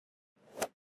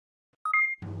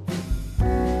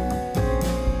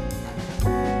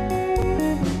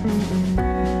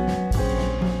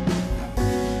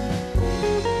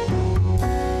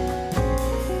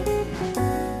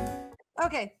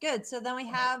Okay, good. So then we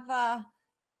have a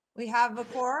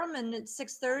quorum and it's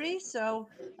 6:30. So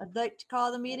I'd like to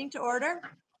call the meeting to order.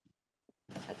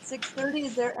 At 6:30,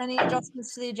 is there any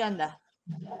adjustments to the agenda?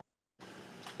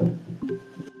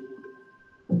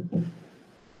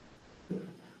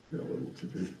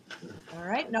 All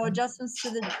right, no adjustments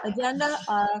to the agenda.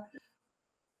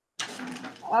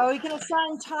 We can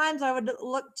assign times. I would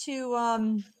look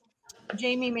to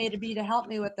Jamie maybe to help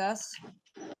me with this.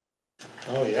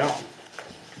 Oh, yeah.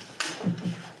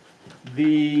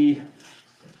 The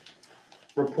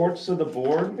reports to the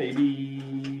board,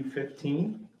 maybe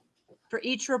 15? For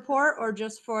each report or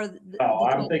just for the Oh,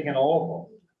 I'm thinking all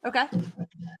of them?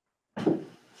 Okay.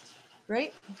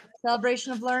 Great.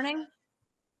 Celebration of learning.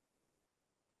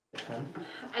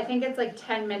 I think it's like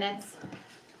 10 minutes,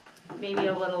 maybe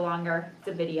a little longer,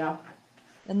 the video.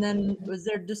 And then was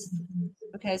there just,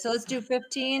 okay, so let's do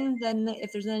 15, then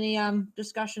if there's any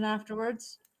discussion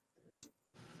afterwards.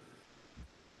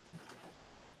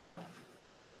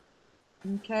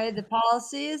 Okay, the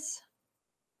policies.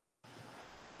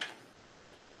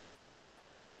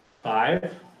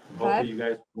 5. Hopefully you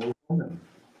guys move them.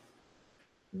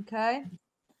 Okay.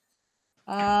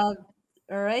 All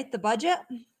right, the budget.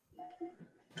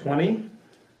 20?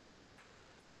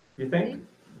 You think?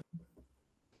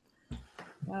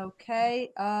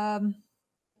 Okay.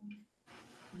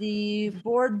 The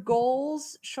board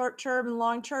goals, short-term and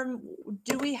long-term,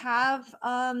 do we have,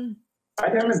 I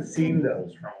haven't seen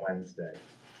those from Wednesday.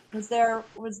 was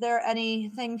there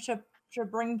anything to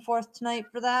bring forth tonight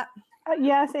for that?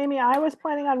 Yes, Amy, I was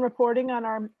planning on reporting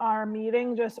on our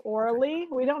meeting just orally.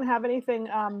 We don't have anything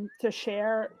to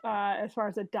share as far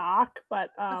as a doc,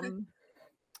 but Okay.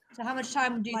 So how much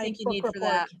time do you think you need for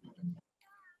that?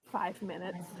 5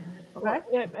 minutes. Okay.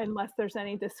 Unless there's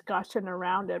any discussion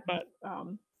around it, but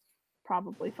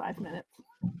probably 5 minutes.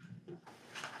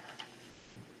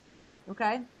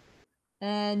 Okay.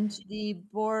 And the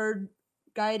board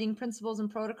guiding principles and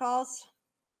protocols?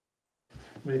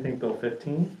 What do you think, Bill?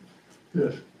 15?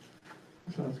 Yes,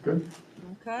 sounds good.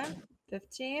 Okay,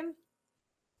 15.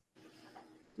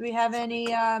 Do we have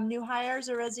any new hires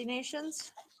or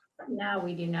resignations? No,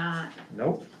 we do not.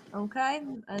 Nope. Okay,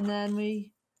 and then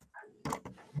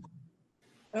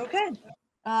okay.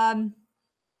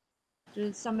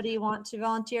 Does somebody want to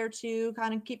volunteer to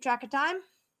kind of keep track of time?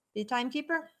 Be a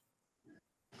timekeeper?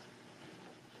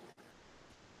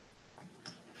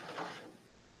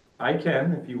 I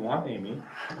can if you want, Amy.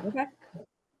 Okay.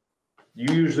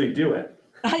 You usually do it.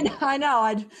 I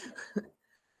know.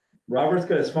 Robert's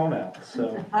got his phone out,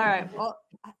 so. All right. Well,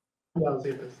 Lousy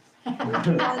at this. you want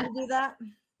to do that?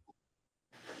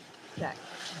 Okay.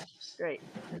 Great.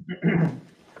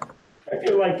 I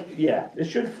feel like, yeah, it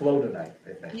should flow tonight,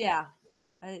 I think. Yeah,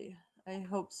 I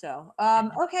hope so.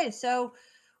 Okay, so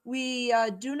we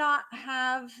do not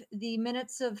have the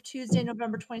minutes of Tuesday,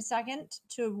 November 22nd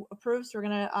to approve, so we're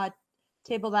going to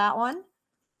table that one.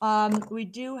 We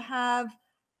do have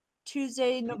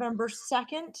Tuesday, November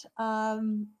 2nd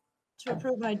to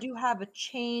approve, and I do have a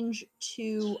change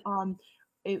to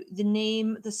the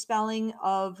name, the spelling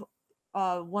of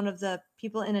one of the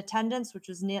people in attendance, which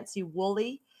is Nancy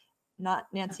Woolley, not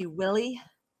Nancy Willie.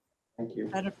 Thank you.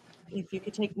 I don't, if you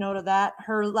could take note of that.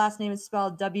 Her last name is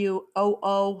spelled Woollley.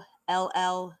 All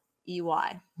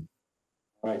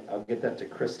right, I'll get that to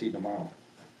Christy tomorrow.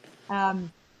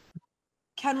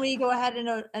 Can we go ahead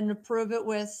and approve it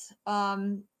with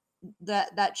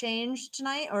that change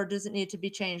tonight, or does it need to be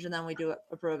changed and then we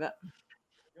approve it?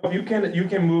 You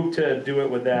can move to do it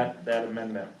with that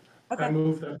amendment. Okay. I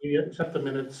move that we accept the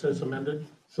minutes as amended.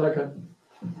 Second.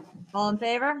 All in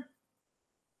favor?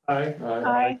 Aye.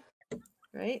 Aye.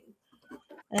 Great.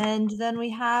 And then we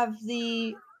have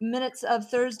the minutes of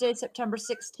Thursday, September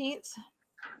 16th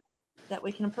that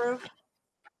we can approve.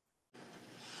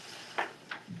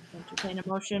 Entertain a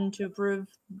motion to approve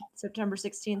September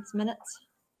 16th minutes.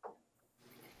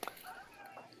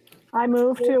 I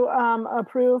move to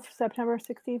approve September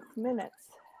 16th minutes.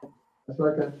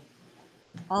 Second.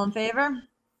 All in favor?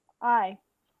 Aye.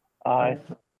 Aye.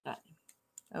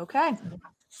 Okay.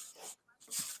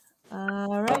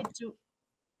 All right.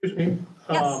 Excuse me.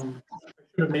 Yes. I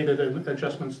should have made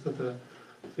adjustments to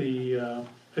the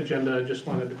agenda. I just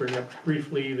wanted to bring up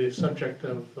briefly the subject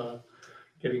of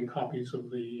getting copies of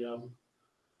the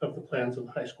plans of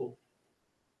the high school.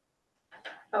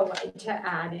 Oh, to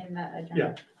add in the agenda?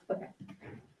 Yeah. Okay.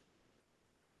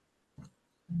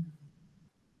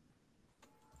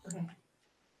 Okay.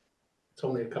 It's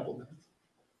only a couple minutes.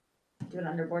 Do it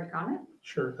under board comment?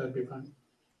 Sure, that'd be fine.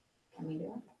 Can we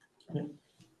do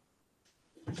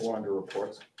Or under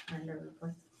reports. it? Under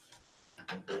reports.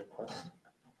 Under requests.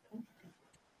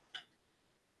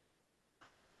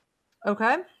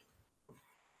 Okay.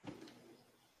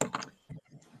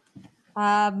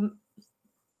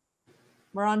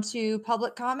 We're on to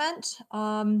public comment.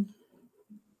 Do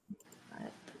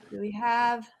we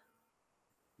have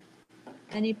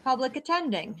any public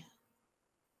attending?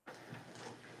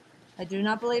 I do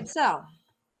not believe so.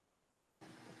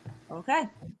 Okay.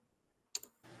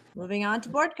 Moving on to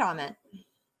board comment.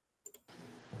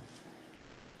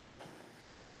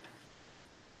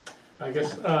 I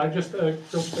guess just real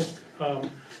quick,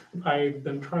 I've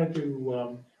been trying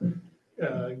to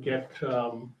get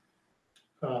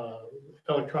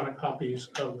electronic copies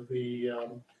of the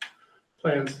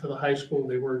plans to the high school.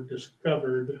 They were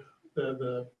discovered,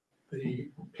 the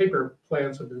paper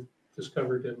plans have been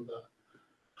discovered in the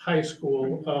high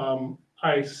school.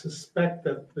 I suspect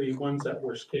that the ones that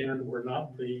were scanned were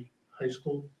not the high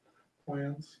school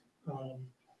plans.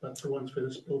 That's the ones for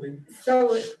this building.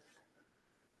 So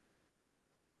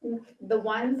the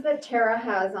ones that Tara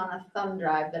has on a thumb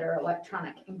drive that are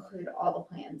electronic include all the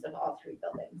plans of all three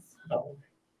buildings. Oh,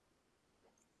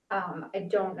 I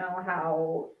don't know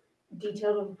how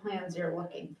detailed of plans you're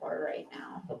looking for right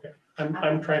now. okay.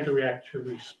 I'm trying to react to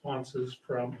responses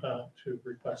from, to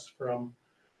requests from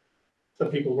the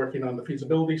people working on the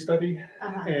feasibility study.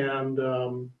 And I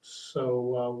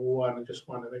just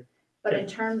wanted to. But in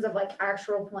terms of like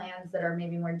actual plans that are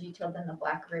maybe more detailed than the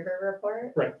Black River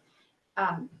report. Right.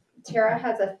 Tara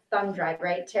has a thumb drive,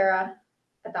 right, Tara,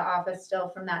 at the office still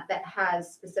from that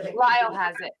has specific. Lyle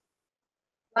has it.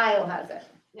 Lyle has it.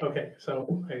 Okay,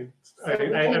 so I'm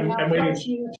I'm waiting.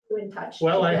 you two in touch.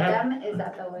 Well, I have. Them? Is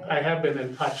that the way? I have been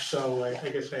in touch, so I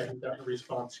guess I haven't gotten a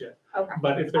response yet. Okay.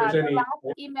 But if there's The any, last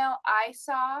email I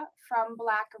saw from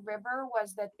Black River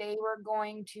was that they were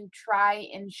going to try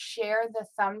and share the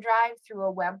thumb drive through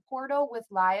a web portal with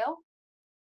Lyle.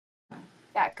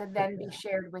 That could then be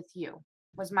shared with you,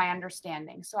 was my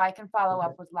understanding. So I can follow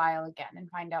up with Lyle again and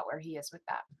find out where he is with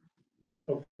that.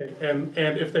 okay, and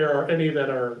if there are any that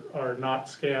are not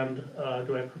scanned,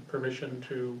 do I have permission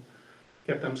to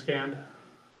get them scanned?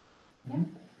 Yeah.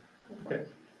 Okay.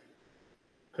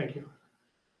 Thank you.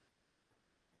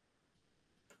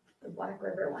 The Black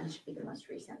River one should be the most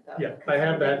recent though. Yeah, I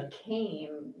have When that. it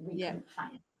Came, we Yeah. couldn't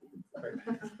find it.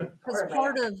 As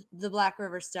part of the Black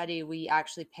River study, we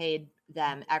actually paid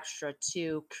them extra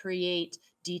to create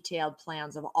detailed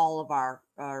plans of all of our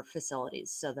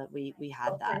facilities so that we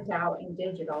had that. Print out in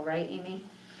digital, right, Amy?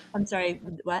 I'm sorry,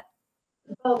 what?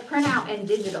 Both print out and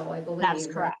digital, I believe. That's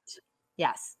correct.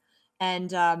 Yes.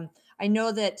 And I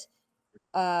know that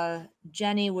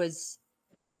Jenny was,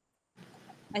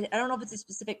 I don't know if it's a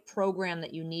specific program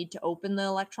that you need to open the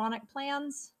electronic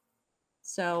plans.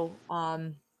 So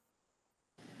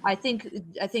I think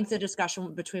the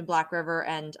discussion between Black River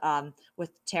and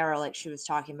with Tara, like she was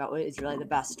talking about, is really the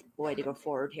best way to go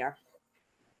forward here.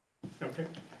 Okay.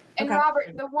 And Okay.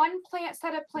 Robert, the one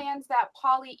set of plans that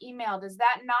Polly emailed, is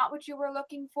that not what you were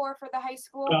looking for the high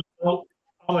school? Well,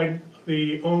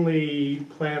 the only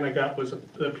plan I got was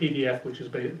the PDF, which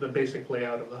is the basic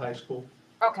layout of the high school.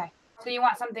 Okay, so you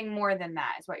want something more than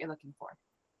that is what you're looking for.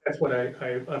 That's what I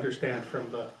understand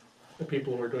from the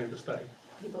people who are doing the study.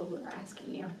 People who are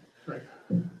asking you. Right.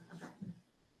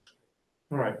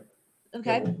 All right.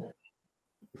 Okay.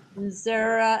 Is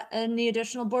there any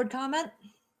additional board comment?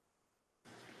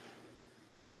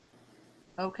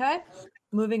 Okay.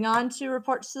 Moving on to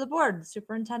reports to the board.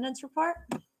 Superintendent's report.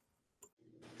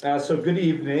 So good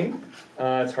evening.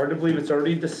 It's hard to believe it's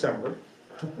already December.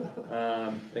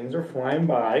 Things are flying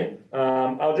by.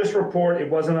 I'll just report, it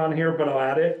wasn't on here, but I'll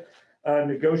add it.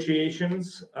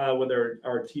 Negotiations with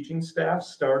our teaching staff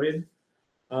started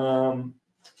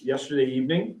yesterday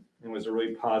evening. It was a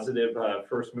really positive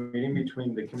first meeting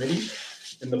between the committee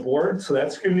and the board, so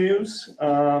that's good news.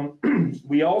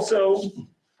 We also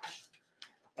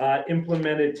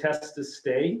implemented test to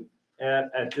stay.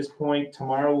 At this point,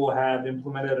 tomorrow we'll have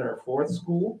implemented our fourth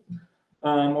school.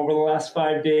 Over the last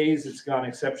 5 days, it's gone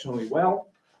exceptionally well.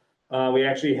 We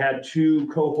actually had 2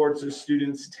 cohorts of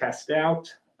students test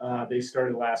out. They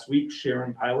started last week.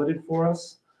 Sharon piloted for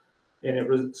us. And it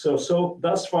was so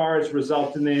thus far it's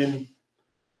resulted in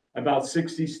about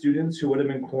 60 students who would have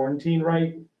been quarantined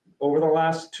right over the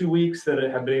last 2 weeks that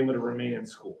have been able to remain in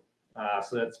school.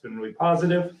 So that's been really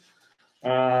positive.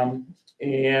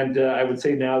 And I would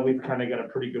say now we've kind of got a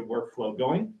pretty good workflow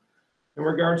going in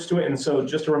regards to it. And so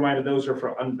just a reminder, those are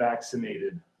for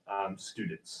unvaccinated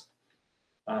students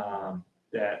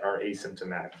that are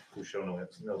asymptomatic, who show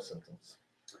no symptoms.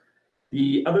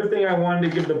 The other thing I wanted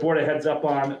to give the board a heads up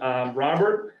on,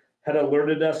 Robert had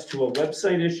alerted us to a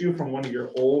website issue from one of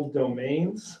your old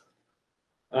domains.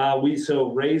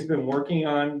 So Ray's been working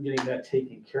on getting that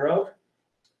taken care of.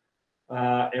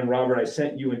 And Robert, I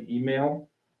sent you an email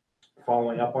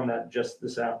following up on that just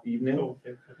this evening.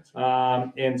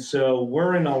 And so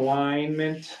we're in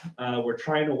alignment. We're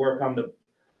trying to work on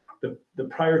the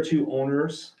prior two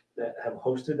owners that have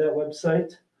hosted that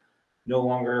website no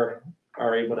longer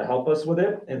are able to help us with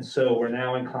it. And so we're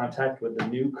now in contact with the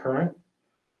new current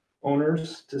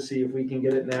owners to see if we can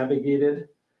get it navigated.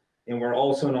 And we're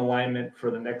also in alignment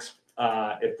for the next,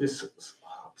 if this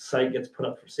site gets put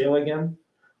up for sale again,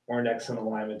 we're next in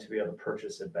alignment to be able to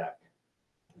purchase it back,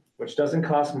 which doesn't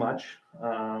cost much,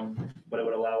 but it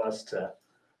would allow us to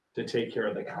take care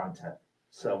of the content.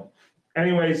 So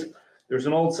anyways, there's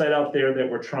an old site out there that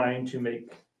we're trying to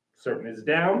make certain is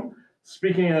down.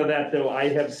 Speaking of that though, I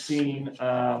have seen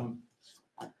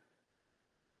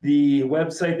the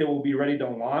website that will be ready to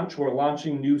launch. We're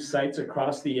launching new sites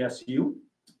across the SU,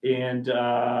 and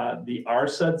the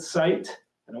RSUD site,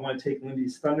 I don't want to take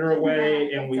Lindy's thunder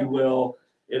away, and we will,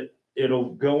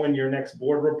 it'll go in your next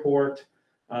board report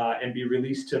and be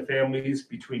released to families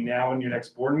between now and your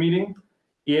next board meeting.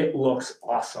 It looks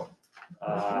awesome.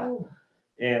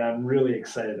 And I'm really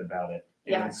excited about it.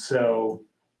 Yeah. And so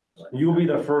you'll be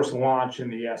the first launch in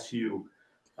the SU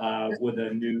with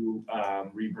a new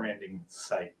rebranding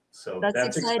site. So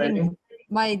that's exciting.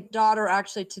 My daughter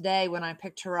actually today, when I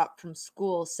picked her up from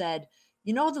school, said,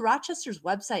 you know, the Rochester's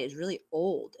website is really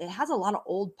old. It has a lot of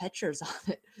old pictures on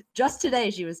it. Just today,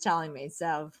 she was telling me.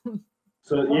 So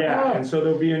yeah, and so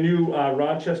there'll be a new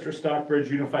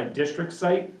Rochester-Stockbridge Unified District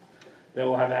site that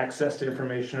will have access to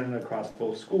information across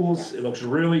both schools. It looks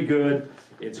really good.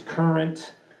 It's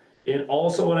current. It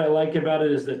also, what I like about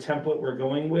it is the template we're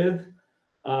going with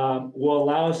will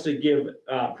allow us to give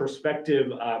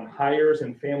prospective hires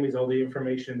and families all the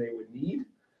information they would need.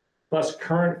 Plus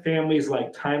current families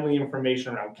like timely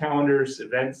information around calendars,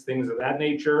 events, things of that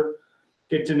nature.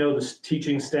 Get to know the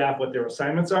teaching staff, what their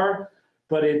assignments are.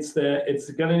 But it's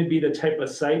going to be the type of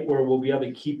site where we'll be able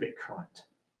to keep it current.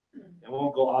 It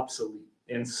won't go obsolete.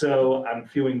 And so I'm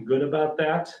feeling good about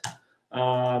that.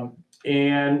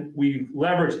 And we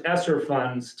leveraged ESSER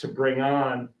funds to bring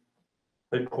on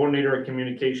the coordinator of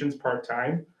communications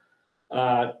part-time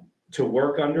to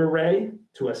work under Ray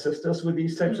to assist us with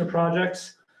these types of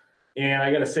projects. And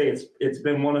I got to say, it's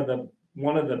been one of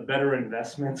the better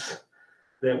investments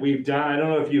that we've done. I don't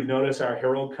know if you've noticed our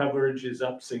Herald coverage is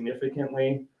up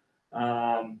significantly.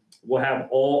 We'll have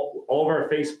all of our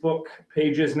Facebook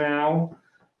pages now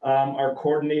are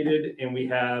coordinated, and we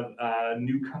have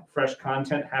new fresh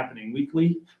content happening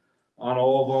weekly on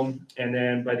all of them. And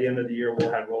then by the end of the year,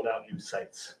 we'll have rolled out new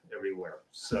sites everywhere.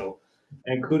 So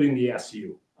including the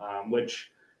SU,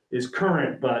 which is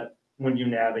current, but when you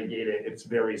navigate it, it's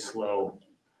very slow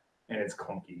and it's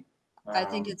clunky. I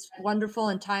think it's wonderful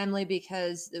and timely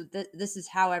because this is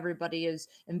how everybody is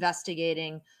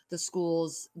investigating the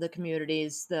schools, the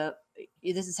communities.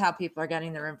 This is how people are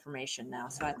getting their information now.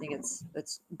 So I think it's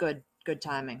good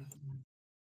timing.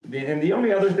 And the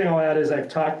only other thing I'll add is I've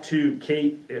talked to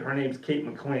Kate, her name's Kate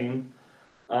McLean,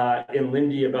 and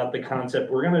Lindy about the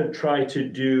concept. We're going to try to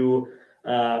do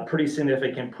a pretty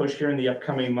significant push here in the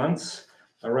upcoming months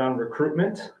around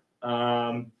recruitment.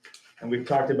 And we've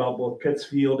talked about both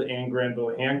Pittsfield and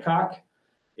Granville Hancock.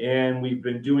 And we've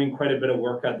been doing quite a bit of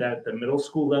work on that at the middle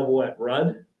school level at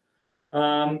RUD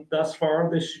thus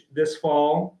far this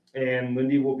fall. And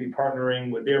Lindy will be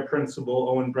partnering with their principal,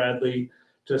 Owen Bradley,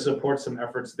 to support some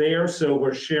efforts there. So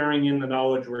we're sharing in the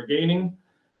knowledge we're gaining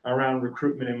around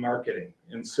recruitment and marketing.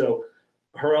 And so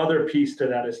her other piece to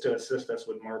that is to assist us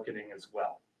with marketing as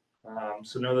well.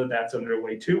 So know that that's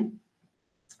underway too.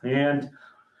 And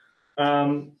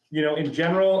you know, in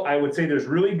general, I would say there's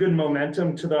really good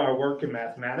momentum to our work in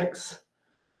mathematics.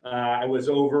 I was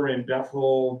over in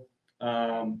Bethel.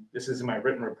 This is in my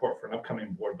written report for an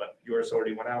upcoming board, but yours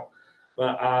already went out.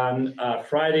 But on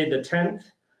Friday the 10th,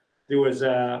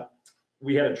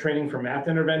 we had a training for math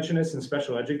interventionists and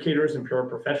special educators and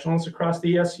paraprofessionals across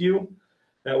the SU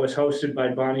that was hosted by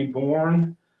Bonnie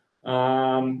Bourne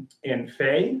and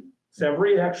Faye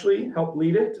Severy actually helped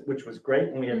lead it, which was great.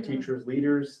 And we had teachers,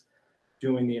 leaders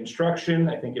doing the instruction.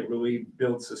 I think it really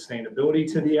builds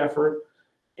sustainability to the effort.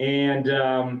 And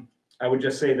I would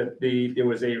just say that there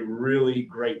was a really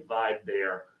great vibe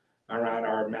there around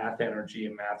our math energy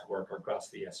and math work across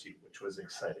the SU, which was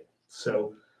exciting.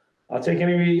 So I'll take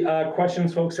any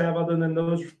questions folks have other than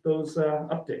those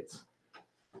updates.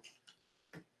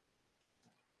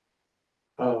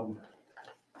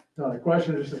 Not a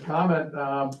question, just a comment.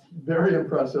 Very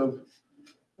impressive.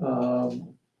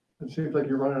 It seems like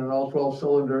you're running on all 12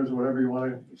 cylinders, whatever you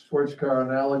want to, sports car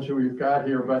analogy we've got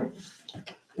here, but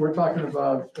we're talking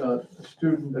about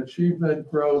student achievement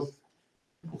growth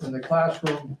in the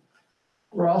classroom.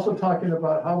 We're also talking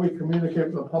about how we communicate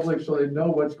with the public so they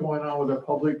know what's going on with the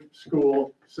public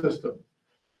school system.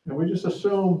 And we just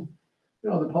assume,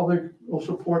 the public will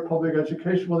support public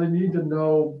education. Well, they need to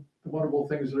know the wonderful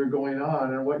things that are going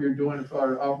on and what you're doing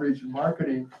for outreach and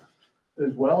marketing,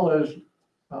 as well as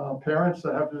parents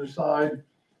that have to decide,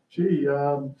 gee,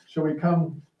 shall we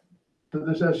come to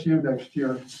this SU next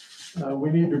year? We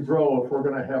need to grow if we're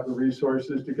going to have the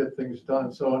resources to get things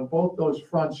done. So on both those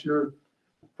fronts, you're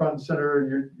front and center,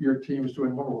 and your team's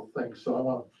doing wonderful things. So I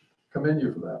want to commend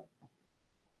you for that.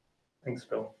 Thanks,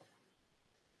 Bill.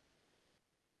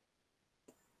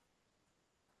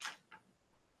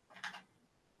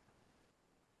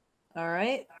 All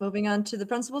right, moving on to the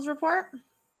principal's report.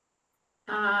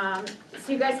 So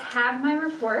you guys have my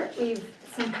report.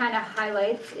 Some kind of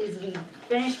highlights is we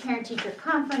finished parent-teacher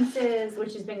conferences,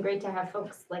 which has been great to have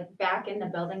folks like back in the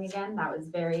building again. That was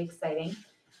very exciting.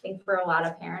 I think for a lot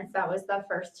of parents, that was the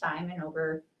first time in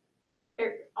over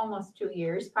almost 2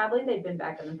 years, probably, they've been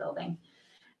back in the building.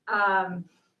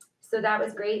 So that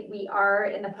was great. We are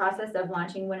in the process of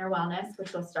launching Winter Wellness,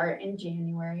 which will start in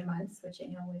January months, which I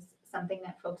know is something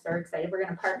that folks are excited. We're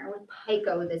going to partner with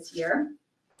PICO this year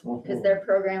because their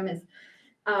program is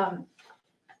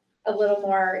a little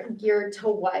more geared to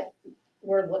what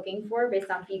we're looking for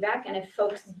based on feedback. And if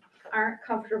folks aren't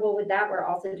comfortable with that, we're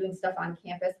also doing stuff on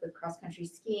campus with cross-country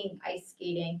skiing, ice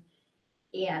skating,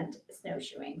 and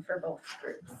snowshoeing for both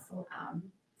groups.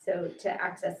 So to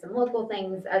access some local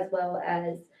things as well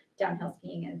as downhill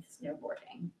skiing and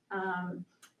snowboarding.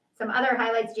 Some other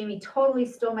highlights, Jamie totally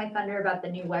stole my thunder about the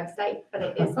new website, but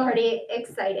it is pretty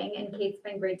exciting, and Kate's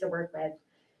been great to work with.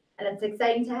 And it's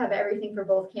exciting to have everything for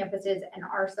both campuses and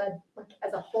RSUD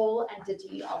as a whole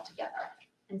entity all together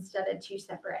instead of two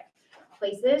separate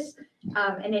places.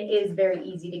 And it is very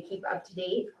easy to keep up to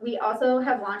date. We also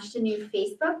have launched a new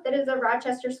Facebook that is a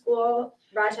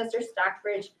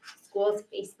Rochester-Stockbridge Schools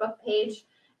Facebook page.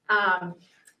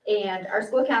 And our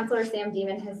school counselor, Sam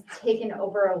Demon, has taken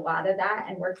over a lot of that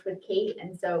and worked with Kate.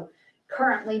 And so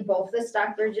currently both the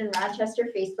Stockbridge and Rochester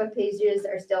Facebook pages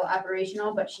are still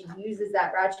operational, but she uses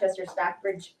that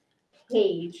Rochester-Stockbridge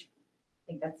page, I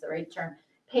think that's the right term,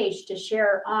 page to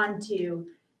share onto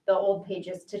the old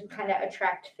pages to kind of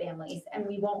attract families. And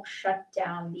we won't shut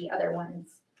down the other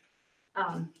ones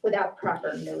without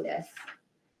proper notice.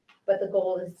 But the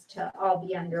goal is to all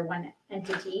be under one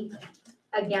entity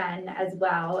again as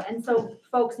well. And so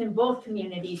folks in both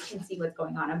communities can see what's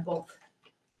going on in both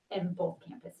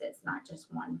campuses, not just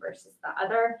one versus the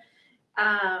other.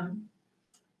 I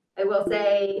will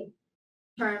say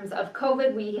in terms of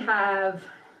COVID, we have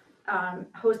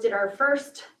hosted our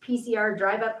first PCR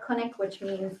drive-up clinic, which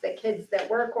means the kids that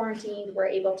were quarantined were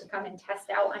able to come and test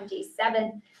out on day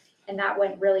 7. And that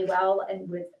went really well and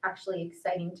was actually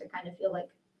exciting to kind of feel like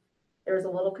there was a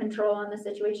little control on the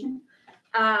situation.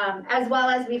 As well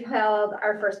as we've held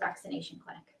our first vaccination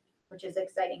clinic, which is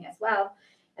exciting as well.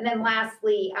 And then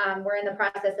lastly, we're in the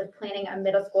process of planning a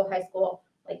middle school, high school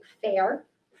fair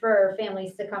for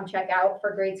families to come check out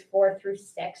for grades 4 through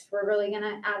 6. We're really going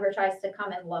to advertise to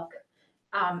come and look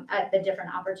at the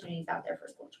different opportunities out there for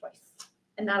school choice.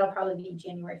 And that'll probably be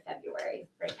January, February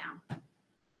right now.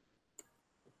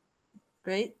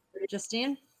 Great.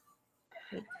 Justine?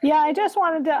 Yeah, I just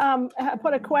wanted to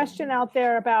put a question out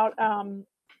there about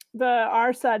the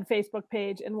RSUD Facebook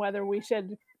page and whether we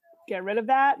should get rid of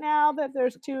that now that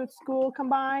there's 2 school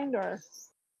combined, or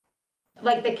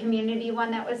like the community one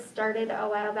that was started a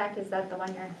while back. Is that the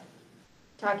one you're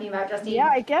talking about, Justine? Yeah,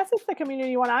 I guess it's the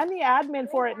community one. I'm the admin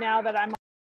for it now that I'm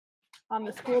on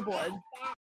the school board.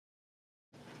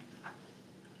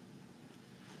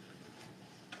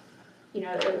 You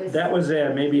know, it was. That was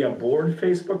maybe a board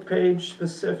Facebook page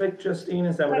specific, Justine,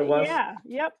 is that what it was? Yeah,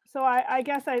 yep. So I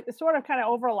guess it sort of kind of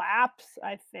overlaps,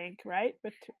 I think, right?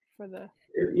 But for the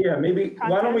Yeah, maybe,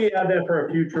 content. why don't we add that for our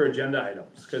future agenda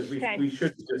items? Because Okay. we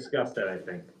should discuss that, I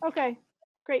think. Okay,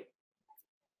 great.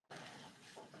 Are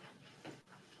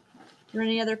there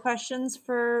any other questions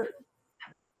for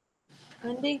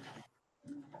Lindy?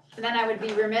 And then I would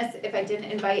be remiss if I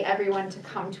didn't invite everyone to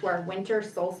come to our winter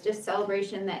solstice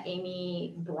celebration that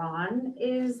Amy Braun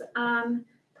is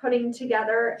putting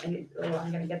together. And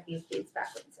I'm going to get these dates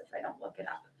backwards if I don't look it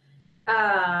up.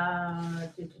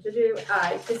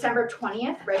 December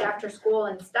 20th, right after school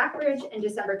in Stockbridge, and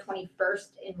December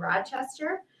 21st in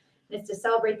Rochester. And it's to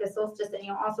celebrate the solstice, and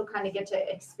you'll also kind of get to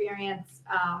experience,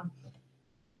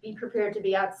 be prepared to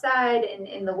be outside and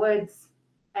in the woods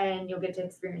and you'll get to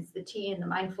experience the tea and the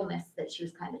mindfulness that she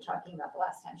was kind of talking about the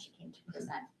last time she came to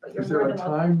present. But you're Is more there a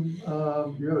than welcome.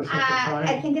 time, do you have a central time?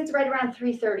 I think it's right around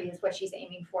 3:30 is what she's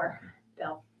aiming for,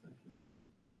 Bill.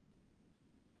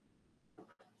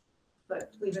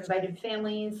 But we've invited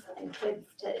families and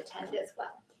kids to attend as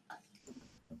well.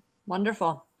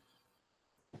 Wonderful.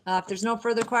 If there's no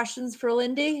further questions for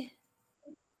Lindy,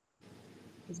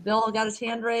 has Bill got his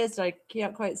hand raised? I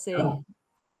can't quite see.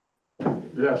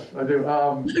 Yes, I do.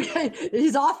 Okay,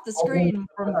 he's off the screen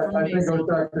from I me. think it So. was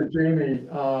Dr. Jamie,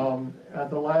 at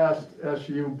the last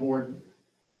SU board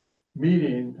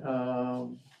meeting,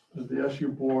 the SU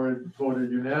board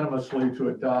voted unanimously to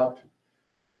adopt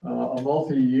a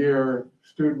multi-year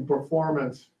student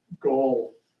performance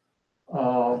goals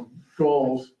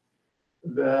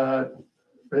that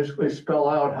basically spell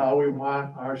out how we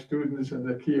want our students in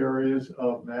the key areas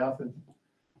of math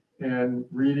and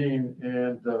reading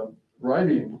and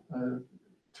writing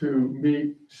to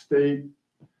meet state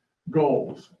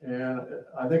goals. And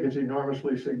I think it's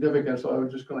enormously significant. So I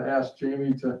was just going to ask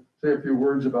Jamie to say a few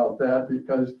words about that,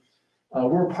 because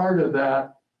we're part of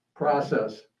that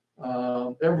process.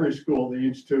 Every school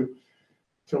needs to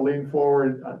lean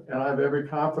forward, and I have every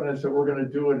confidence that we're going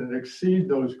to do it and exceed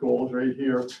those goals right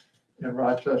here in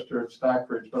Rochester and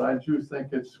Stockbridge. But I do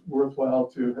think it's worthwhile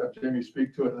to have Jamie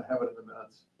speak to it and have it in the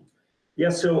minutes. Yeah,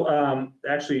 so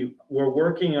actually, we're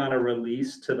working on a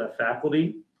release to the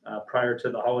faculty prior to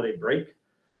the holiday break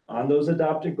on those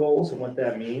adopted goals and what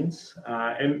that means,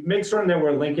 and make certain that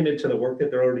we're linking it to the work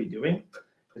that they're already doing.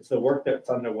 It's the work that's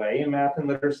underway in math and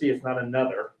literacy. It's not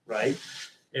another, right?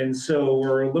 And so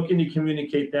we're looking to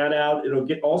communicate that out. It'll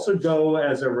also go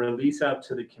as a release out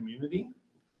to the community.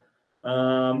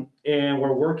 And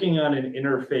we're working on an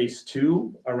interface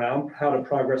too around how to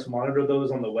progress monitor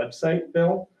those on the website,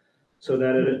 Bill, so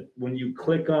that when you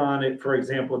click on it, for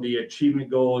example, the achievement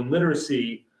goal in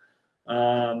literacy,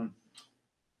 for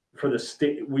the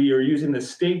state, we are using the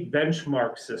state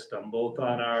benchmark system, both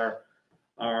on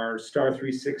our Star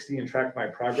 360 and Track My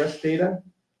Progress data,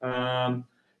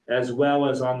 as well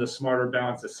as on the Smarter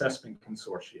Balanced Assessment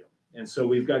Consortium. And so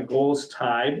we've got goals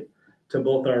tied to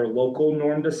both our local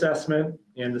normed assessment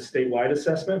and the statewide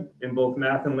assessment in both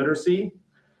math and literacy.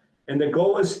 And the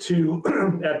goal is to,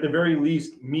 at the very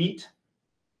least, meet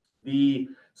the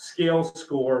scale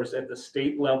scores at the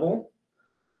state level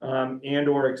and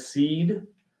or exceed,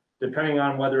 depending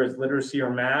on whether it's literacy or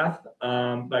math,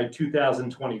 by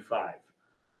 2025,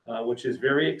 which is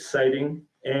very exciting.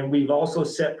 And we've also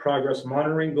set progress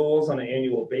monitoring goals on an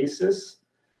annual basis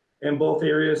in both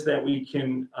areas that we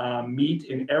can meet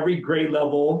in every grade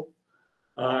level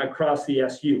across the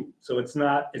SU. So it's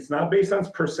not based on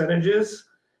percentages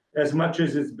as much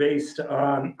as it's based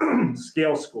on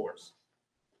scale scores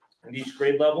at each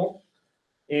grade level.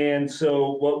 And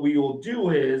so what we will do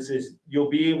is you'll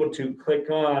be able to click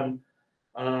on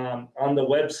the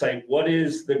website, what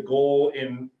is the goal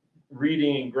in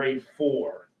reading in grade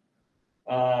 4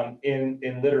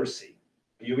 in literacy.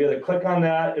 You'll be able to click on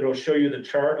that. It'll show you the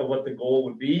chart of what the goal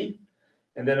would be.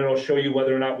 And then it'll show you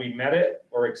whether or not we met it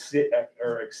or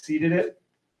exceeded it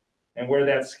and where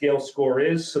that scale score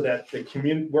is, so that the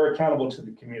community, we're accountable to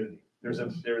the community. There's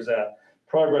a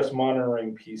progress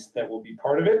monitoring piece that will be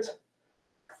part of it.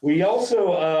 We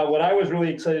also, what I was really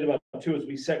excited about too, is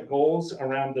we set goals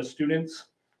around the students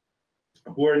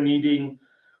who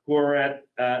are at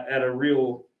a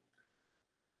real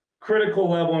critical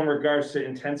level in regards to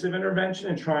intensive intervention,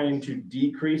 and trying to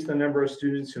decrease the number of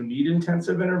students who need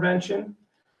intensive intervention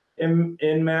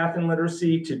in math and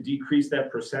literacy, to decrease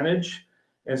that percentage.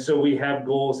 And so we have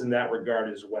goals in that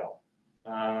regard as well.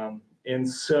 And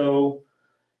so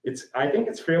I think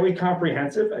it's fairly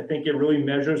comprehensive. I think it really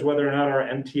measures whether or not our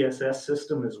MTSS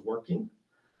system is working.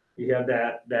 We have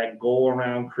that goal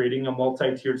around creating a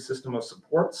multi-tiered system of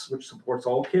supports, which supports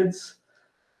all kids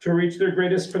to reach their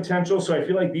greatest potential. So I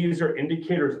feel like these are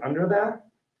indicators under that.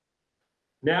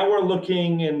 Now we're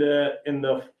looking in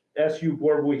the SU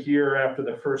board we hear after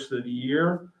the first of the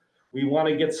year. We want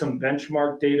to get some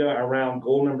benchmark data around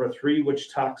goal number 3, which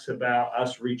talks about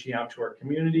us reaching out to our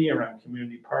community, around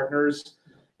community partners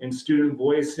and student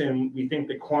voice. And we think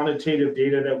the quantitative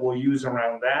data that we'll use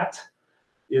around that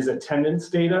is attendance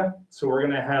data. So we're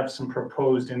going to have some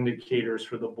proposed indicators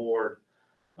for the board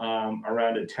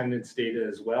around attendance data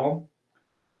as well,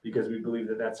 because we believe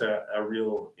that that's a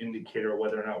real indicator of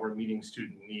whether or not we're meeting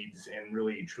student needs and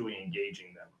really truly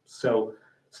engaging them. So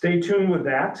stay tuned with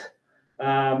that.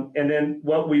 And then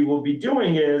what we will be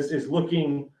doing is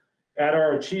looking at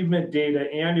our achievement data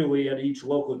annually at each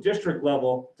local district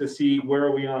level to see where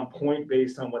are we on point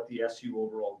based on what the SU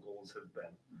overall goals have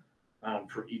been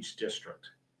for each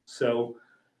district. So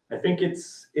I think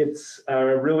it's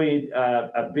really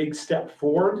a big step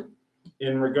forward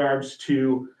in regards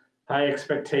to high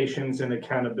expectations and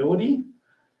accountability,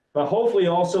 but hopefully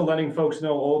also letting folks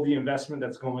know all the investment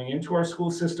that's going into our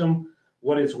school system,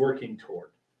 what it's working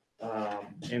toward.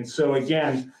 And so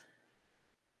again,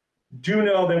 do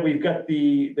know that we've got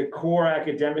the core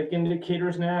academic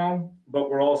indicators now, but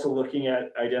we're also looking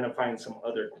at identifying some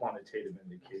other quantitative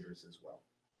indicators as well.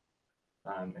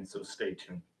 And so stay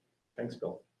tuned. Thanks,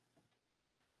 Bill.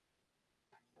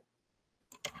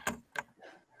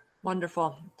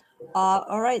 Wonderful.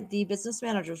 All right, the business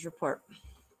manager's report.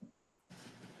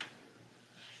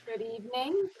 Good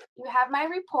evening. You have my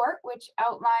report, which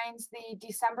outlines the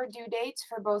December due dates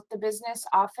for both the business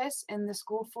office and the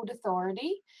school food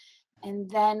authority. And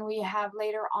then we have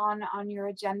later on your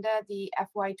agenda, the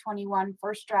FY21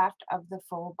 first draft of the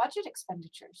full budget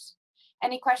expenditures.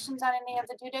 Any questions on any of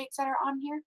the due dates that are on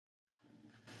here?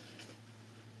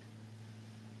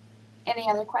 Any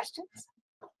other questions?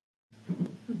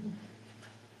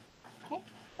 Okay,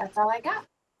 that's all I got.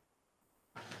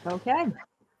 Okay.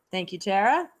 Thank you,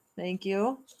 Tara. Thank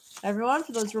you, everyone,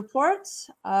 for those reports.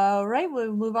 All right,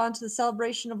 we'll move on to the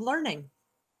celebration of learning.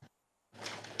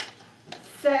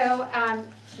 So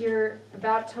you're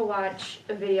about to watch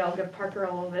a video. I'll give Parker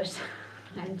a little bit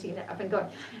of time to get it up and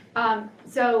going.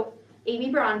 So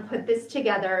Amy Braun put this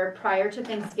together prior to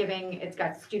Thanksgiving. It's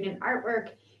got student artwork.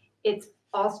 It's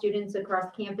all students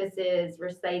across campuses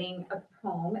reciting a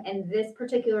poem. And this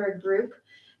particular group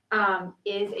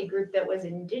is a group that was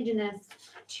indigenous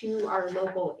to our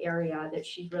local area that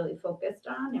she's really focused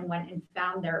on, and went and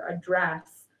found their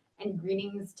address and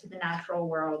greetings to the natural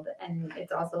world. And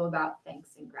it's also about thanks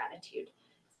and gratitude.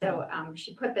 So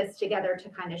she put this together to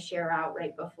kind of share out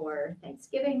right before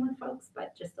Thanksgiving with folks,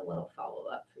 but just a little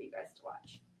follow-up for you guys to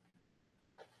watch.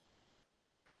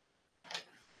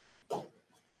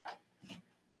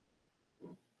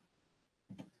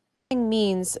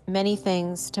 Means many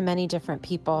things to many different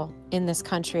people in this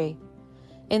country.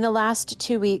 In the last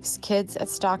 2 weeks, kids at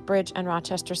Stockbridge and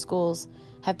Rochester schools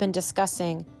have been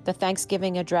discussing the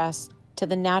Thanksgiving address to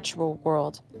the natural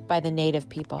world by the Native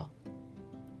people.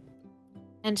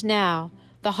 And now,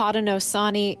 the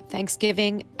Haudenosaunee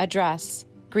Thanksgiving address,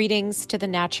 greetings to the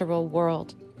natural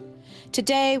world.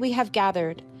 Today we have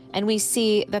gathered, and we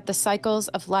see that the cycles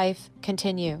of life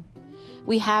continue.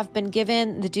 We have been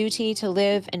given the duty to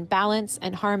live in balance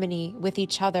and harmony with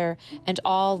each other and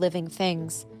all living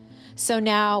things. So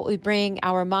now we bring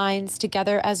our minds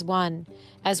together as one,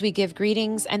 as we give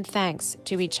greetings and thanks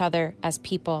to each other as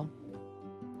people.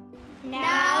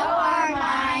 Now our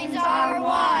minds are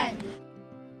one.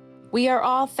 We are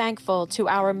all thankful to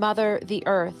our Mother, the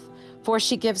Earth, for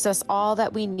she gives us all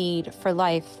that we need for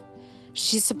life.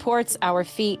 She supports our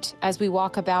feet as we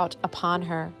walk about upon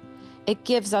her. It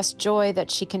gives us joy that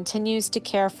she continues to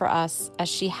care for us as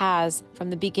she has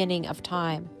from the beginning of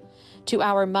time. To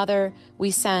our Mother, we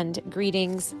send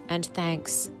greetings and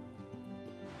thanks.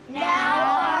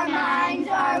 Now our minds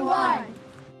are one.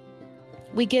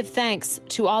 We give thanks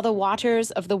to all the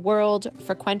waters of the world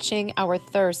for quenching our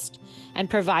thirst and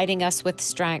providing us with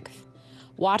strength.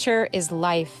 Water is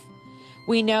life.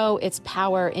 We know its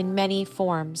power in many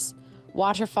forms: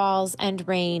 waterfalls and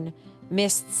rain,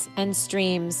 mists and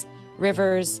streams,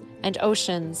 rivers and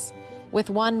oceans. With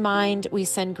one mind, we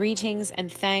send greetings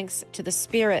and thanks to the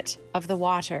spirit of the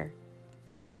water.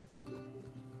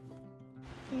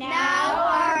 Now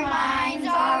our minds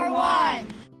are one.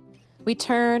 We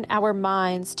turn our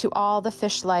minds to all the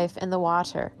fish life in the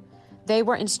water. They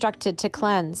were instructed to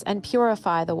cleanse and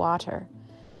purify the water.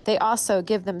 They also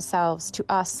give themselves to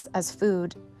us as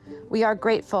food. We are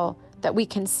grateful that we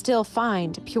can still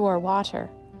find pure water.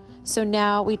 So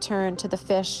now we turn to the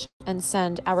fish and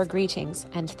send our greetings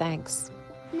and thanks.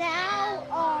 Now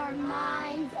our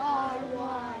minds are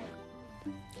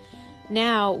one.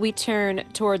 Now we turn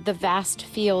toward the vast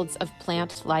fields of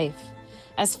plant life.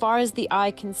 As far as the eye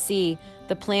can see,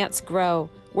 the plants grow,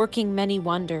 working many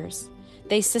wonders.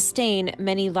 They sustain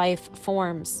many life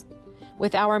forms.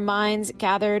 With our minds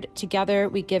gathered together,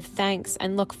 we give thanks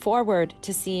and look forward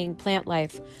to seeing plant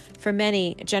life for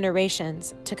many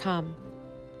generations to come.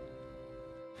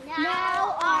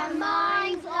 Now our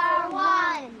minds are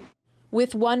one.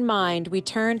 With one mind, we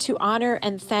turn to honor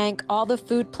and thank all the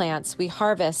food plants we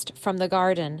harvest from the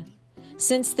garden.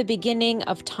 Since the beginning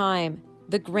of time,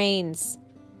 the grains,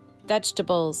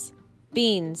 vegetables,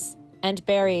 beans, and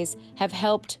berries have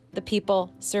helped the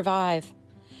people survive.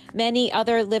 Many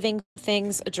other living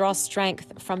things draw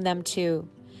strength from them too.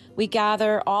 We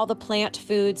gather all the plant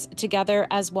foods together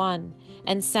as one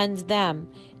and send them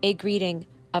a greeting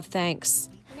of thanks.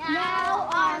 Now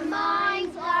our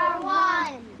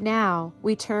Now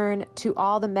we turn to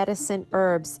all the medicine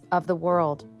herbs of the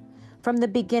world. From the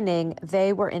beginning,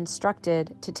 they were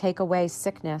instructed to take away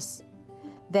sickness.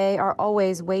 They are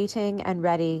always waiting and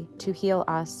ready to heal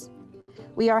us.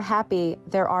 We are happy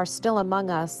there are still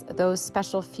among us those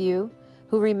special few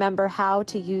who remember how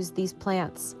to use these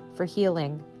plants for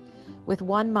healing. With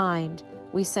one mind,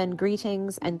 we send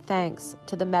greetings and thanks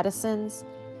to the medicines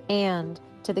and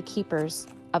to the keepers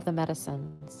of the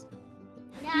medicines.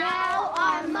 Now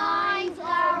our minds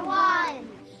are one.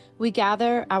 We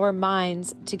gather our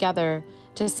minds together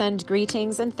to send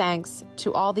greetings and thanks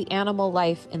to all the animal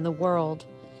life in the world.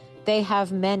 They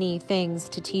have many things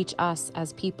to teach us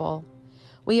as people.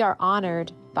 We are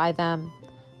honored by them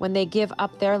when they give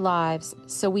up their lives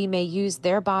so we may use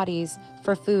their bodies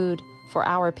for food for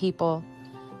our people.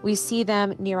 We see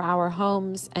them near our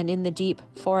homes and in the deep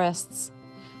forests.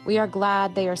 We are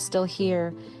glad they are still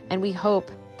here, and we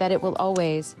hope that it will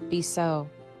always be so.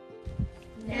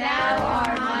 Now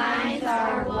our minds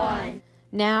are one.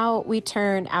 Now we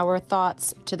turn our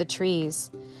thoughts to the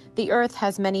trees. The earth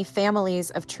has many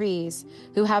families of trees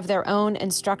who have their own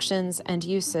instructions and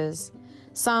uses.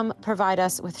 Some provide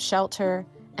us with shelter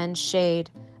and shade,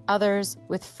 others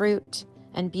with fruit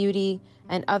and beauty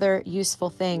and other useful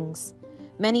things.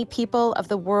 Many people of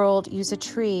the world use a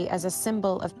tree as a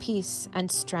symbol of peace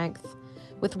and strength.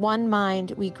 With one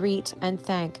mind, we greet and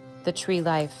thank the tree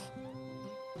life.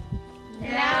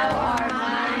 Now our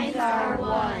minds are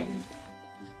one.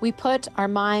 We put our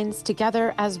minds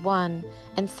together as one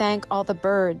and thank all the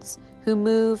birds who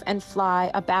move and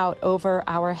fly about over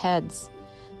our heads.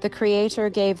 The Creator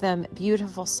gave them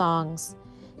beautiful songs.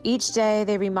 Each day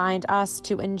they remind us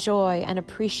to enjoy and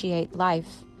appreciate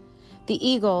life. The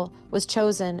eagle was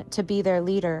chosen to be their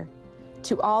leader.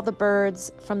 To all the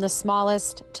birds, from the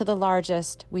smallest to the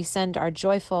largest, we send our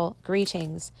joyful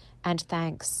greetings and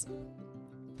thanks.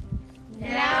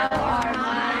 Now our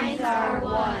minds are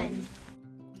one.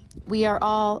 We are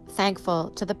all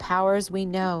thankful to the powers we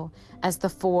know as the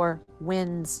four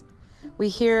winds. We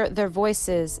hear their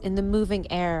voices in the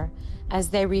moving air as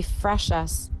they refresh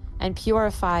us and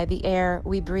purify the air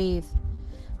we breathe.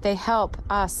 They help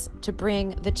us to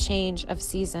bring the change of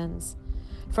seasons.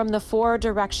 From the four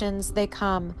directions they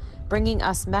come, bringing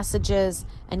us messages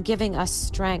and giving us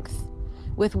strength.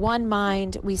 With one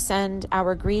mind, we send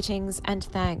our greetings and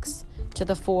thanks to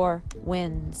the four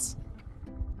winds.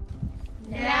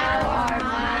 Now our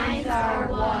minds are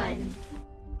one.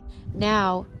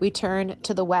 Now we turn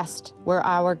to the west, where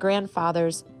our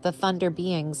grandfathers, the thunder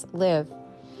beings, live.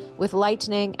 With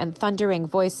lightning and thundering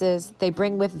voices, they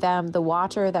bring with them the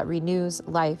water that renews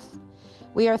life.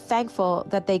 We are thankful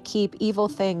that they keep evil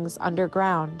things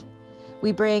underground.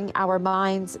 We bring our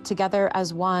minds together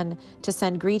as one to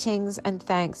send greetings and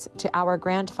thanks to our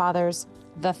grandfathers,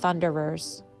 the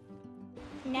thunderers.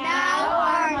 Now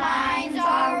our minds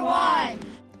are one.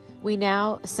 We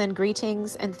now send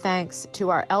greetings and thanks to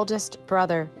our eldest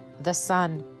brother, the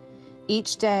sun.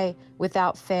 Each day,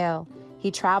 without fail,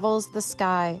 he travels the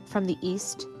sky from the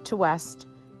east to west,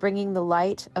 bringing the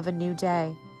light of a new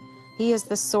day. He is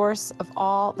the source of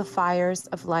all the fires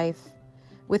of life.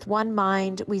 With one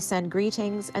mind, we send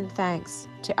greetings and thanks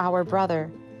to our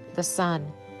brother, the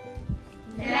sun.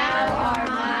 Now our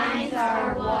minds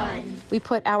are one. We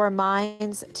put our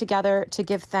minds together to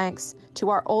give thanks to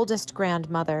our oldest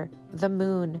grandmother, the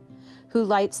moon, who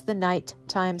lights the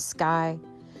nighttime sky.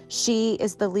 She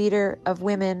is the leader of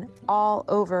women all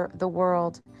over the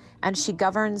world, and she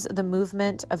governs the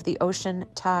movement of the ocean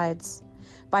tides.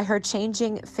 By her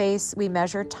changing face, we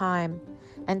measure time,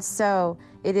 and so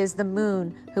it is the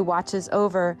moon who watches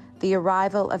over the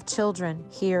arrival of children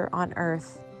here on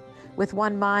earth. With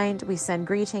one mind, we send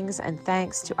greetings and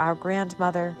thanks to our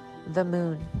grandmother, the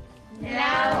moon.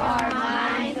 Now our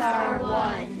minds are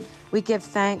one. We give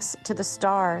thanks to the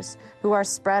stars who are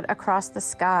spread across the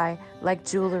sky like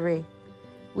jewelry.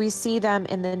 We see them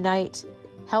in the night,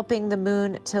 helping the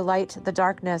moon to light the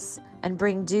darkness and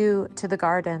bring dew to the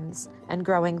gardens and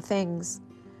growing things.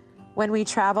 When we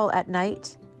travel at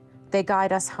night, they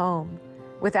guide us home.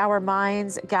 With our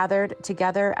minds gathered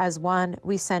together as one,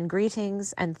 we send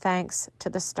greetings and thanks to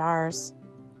the stars.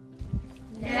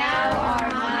 Now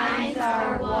our minds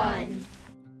are one.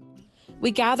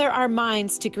 We gather our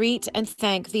minds to greet and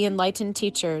thank the enlightened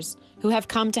teachers who have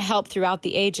come to help throughout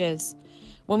the ages.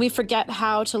 When we forget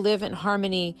how to live in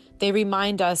harmony, they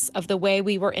remind us of the way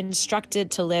we were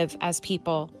instructed to live as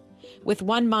people. With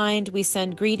one mind, we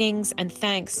send greetings and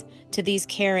thanks to these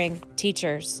caring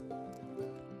teachers.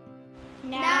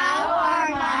 Now our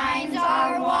minds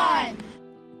are one.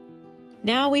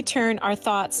 Now we turn our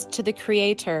thoughts to the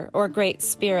Creator or Great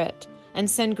Spirit and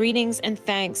send greetings and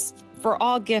thanks for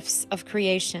all gifts of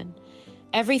creation.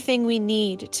 Everything we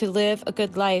need to live a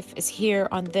good life is here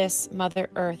on this Mother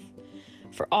Earth.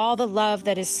 For all the love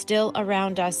that is still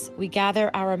around us, we gather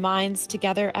our minds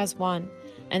together as one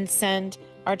and send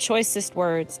our choicest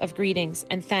words of greetings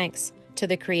and thanks to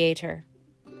the Creator.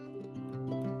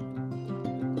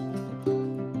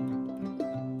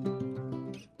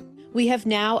 We have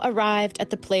now arrived at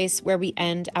the place where we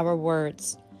end our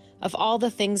words. Of all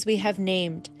the things we have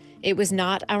named, it was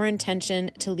not our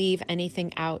intention to leave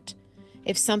anything out.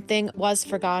 If something was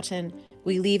forgotten,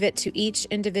 we leave it to each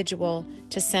individual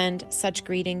to send such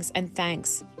greetings and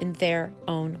thanks in their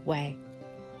own way.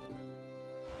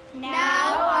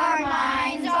 Now our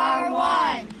minds are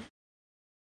one.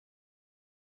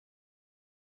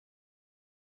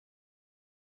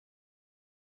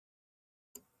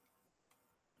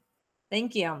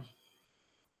 Thank you.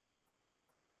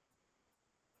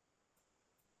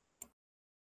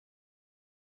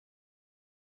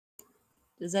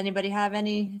 Does anybody have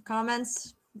any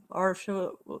comments, or should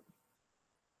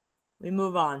we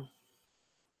move on?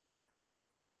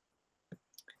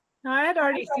 No, I had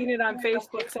already seen it on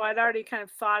Facebook, so I'd already kind of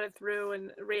thought it through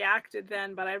and reacted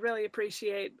then, but I really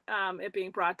appreciate it being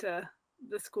brought to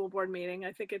the school board meeting.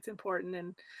 I think it's important,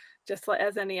 and just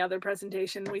as any other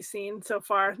presentation we've seen so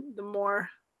far, the more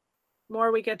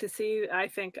we get to see, I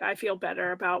think I feel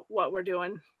better about what we're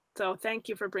doing. So thank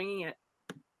you for bringing it.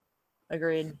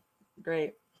 Agreed.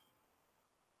 Great.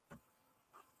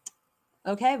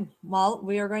 Okay, well,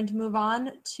 we are going to move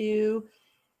on to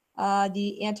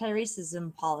the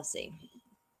anti-racism policy.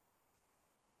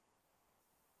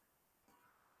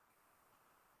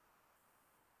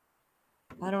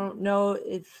 I don't know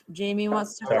if Jamie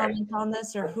wants to comment on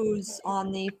this, or who's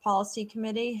on the policy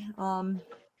committee.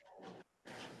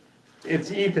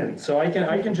 It's Ethan, so I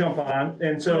can jump on.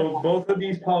 And so both of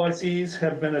these policies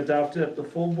have been adopted at the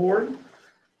full board.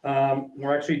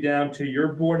 We're actually down to your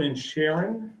board and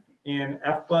Sharon and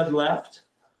FBUD left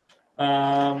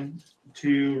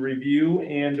to review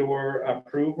and or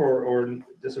approve or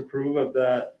disapprove of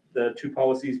the two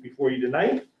policies before you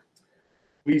tonight.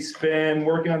 We've been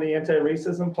working on the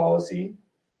anti-racism policy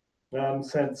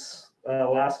since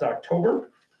last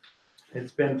October.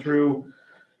 It's been through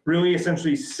really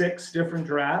essentially 6 different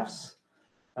drafts.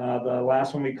 The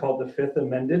last one we called the 5th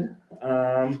amended.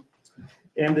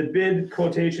 And the bid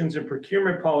quotations and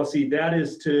procurement policy, that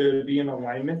is to be in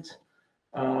alignment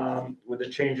with the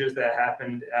changes that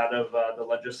happened out of the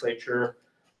legislature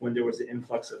when there was an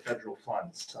influx of federal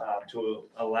funds to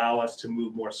allow us to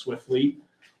move more swiftly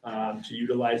to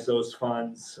utilize those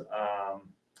funds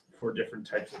for different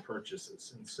types of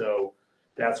purchases. And so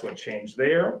that's what changed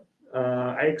there.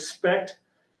 I expect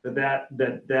that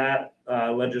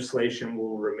legislation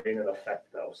will remain in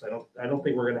effect, though. So I don't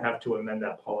think we're going to have to amend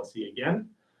that policy again.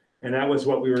 And that was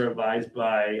what we were advised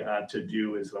by to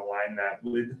do, is align that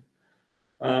with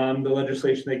the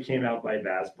legislation that came out by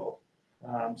VASBO.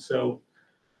 So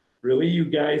really, you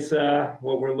guys,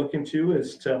 what we're looking to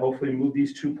is to hopefully move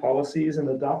these 2 policies and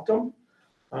adopt them.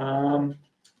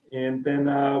 And then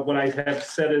what I have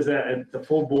said is that at the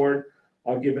full board,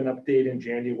 I'll give an update in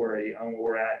January on where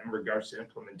we're at in regards to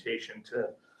implementation to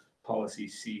policy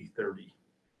C30.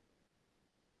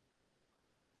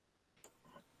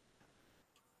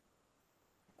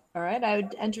 All right, I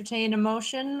would entertain a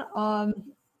motion for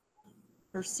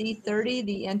C30,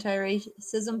 the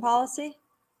anti-racism policy.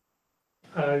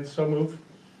 So move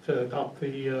to adopt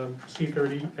the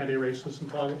C30 anti-racism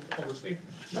policy.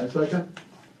 I second.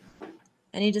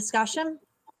 Any discussion?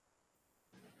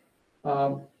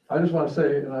 I just want to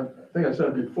say, and I think I said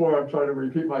it before, I'm trying to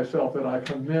repeat myself, that I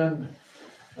commend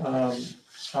our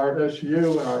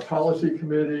SU and our policy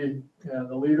committee and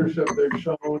the leadership they've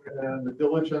shown and the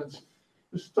diligence.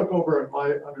 This took over, in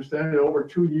my understanding, over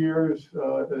 2 years.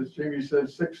 As Jamie said,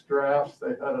 6 drafts.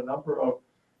 They had a number of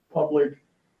public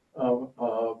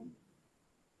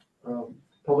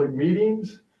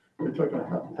meetings. It took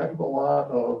a heck of a lot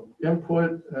of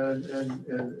input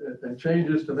and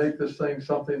changes to make this thing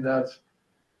something that's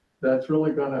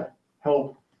really going to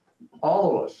help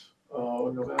all of us,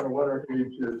 no matter what our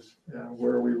age is and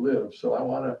where we live. So I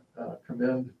want to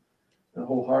commend and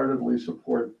wholeheartedly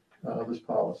support this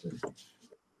policy.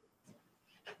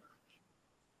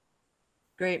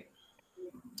 Great.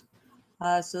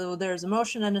 So there's a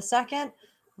motion and a second.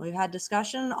 We've had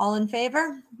discussion. All in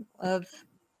favor of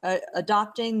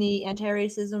adopting the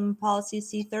anti-racism policy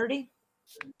C30?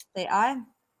 Say aye.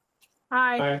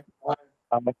 Hi.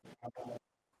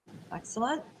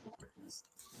 Excellent.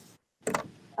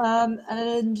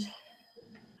 And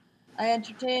I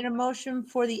entertain a motion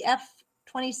for the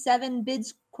F27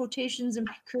 bids quotations and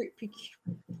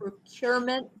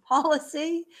procurement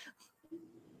policy.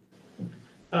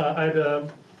 I'd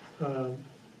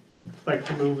like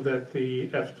to move that the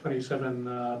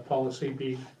F-27 policy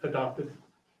be adopted.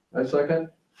 I second.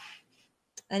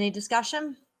 Any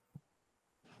discussion?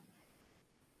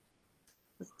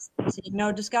 Seeing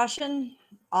no discussion,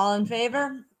 all in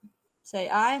favor, say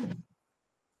aye.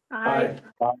 Aye.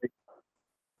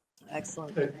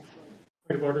 Excellent. Point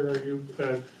of order, are you,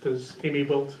 does Amy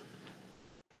Wilt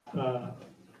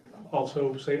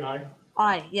also say aye?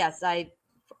 Aye, yes,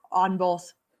 on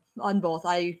both,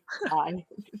 aye.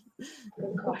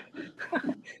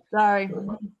 Sorry.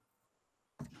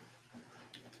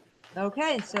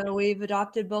 Okay, so we've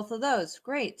adopted both of those,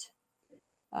 great.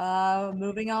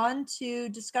 Moving on to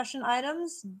discussion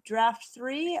items, draft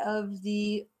 3 of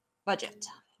the budget.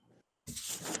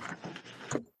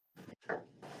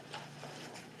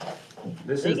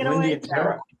 This Take is it Lindy away, and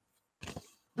Tara.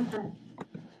 So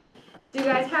you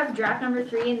guys have draft number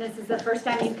 3, and this is the first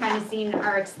time you've kind of seen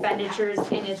our expenditures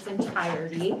in its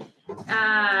entirety.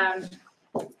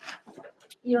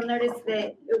 You'll notice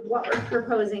that what we're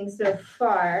proposing so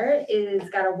far is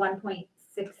got a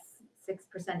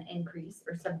 1.66% increase,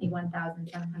 or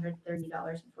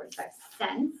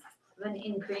 $71,730.45 of an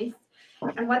increase.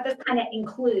 And what this kind of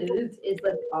includes is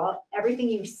like everything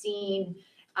you've seen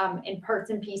in parts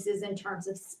and pieces in terms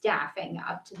of staffing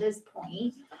up to this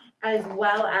point, as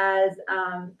well as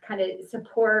kind of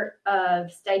support of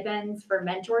stipends for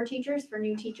mentor teachers, for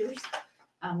new teachers.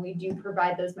 We do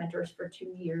provide those mentors for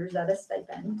 2 years at a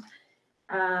stipend.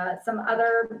 Some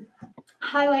other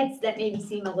highlights that maybe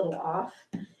seem a little off.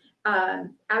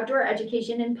 Outdoor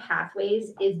education and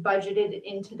pathways is budgeted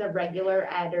into the regular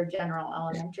ed or general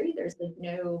elementary. There's like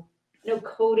no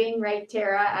coding, right,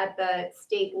 Tara, at the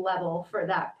state level for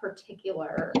that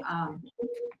particular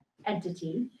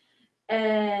entity.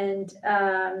 And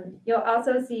you'll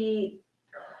also see,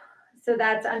 so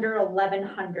that's under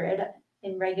 1,100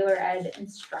 in regular ed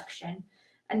instruction.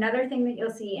 Another thing that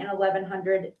you'll see in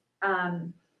 1,100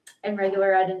 in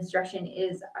regular ed instruction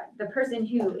is the person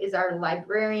who is our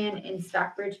librarian in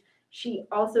Stockbridge. She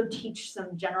also teaches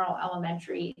some general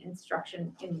elementary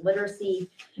instruction in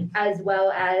literacy, as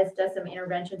well as does some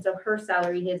intervention. So her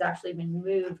salary has actually been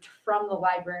moved from the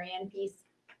librarian piece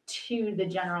to the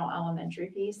general elementary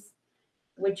piece,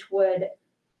 which would,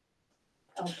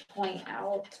 I'll point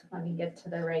out, let me get to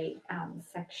the right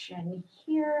section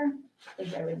here. I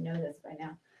think I would know this by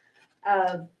now.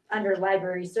 Under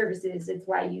library services, it's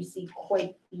why you see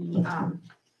quite the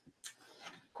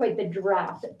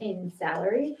drop in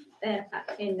salary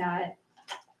in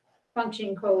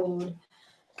function code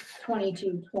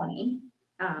 2220.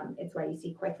 It's why you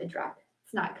see quite the drop.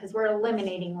 It's not because we're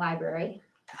eliminating library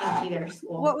in either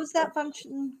school. What was that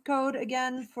function code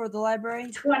again for the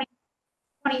library?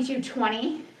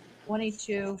 2220.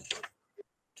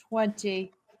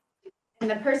 2220. And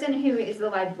the person who is the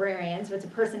librarian, so it's a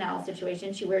personnel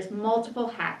situation, she wears multiple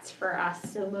hats for us.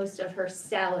 So most of her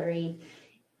salary,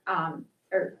 or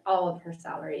all of her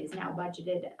salary is now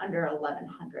budgeted under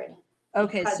 1,100.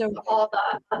 Okay, Because so of all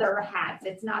the other hats.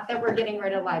 It's not that we're getting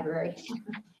rid of library.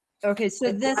 okay, so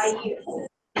It's this why you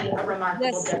see a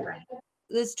remarkable difference.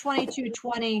 this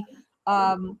 2220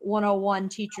 101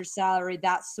 teacher salary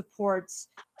that supports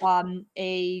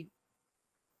a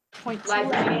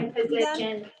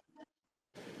 0.2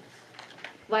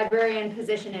 librarian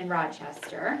position in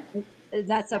Rochester.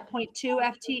 That's a 0.2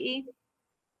 FTE.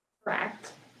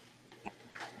 Correct.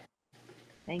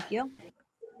 Thank you.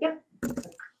 Yep.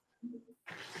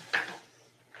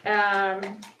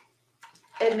 And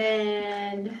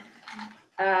then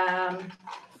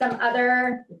some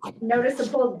other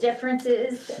noticeable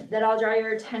differences that I'll draw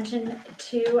your attention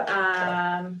to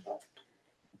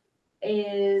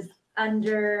is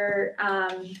under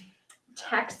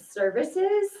text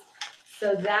services.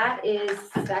 So that is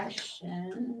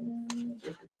section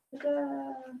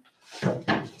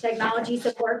technology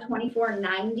support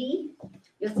 2490.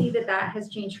 You'll see that that has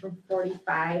changed from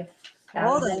 45,000.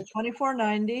 Hold on,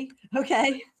 2490.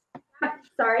 Okay.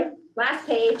 Sorry, last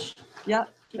page. Yep.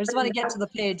 I just want to get to the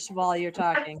page while you're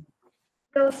talking.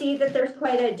 You'll see that there's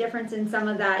quite a difference in some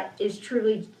of that is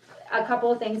truly a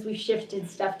couple of things. We've shifted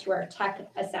stuff to our tech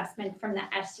assessment from the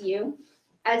SU,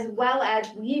 as well as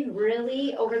we've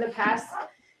really over the past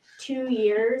 2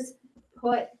 years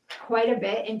put quite a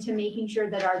bit into making sure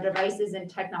that our devices and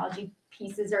technology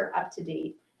pieces are up to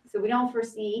date. So we don't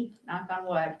foresee, knock on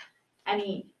wood,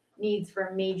 any needs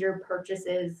for major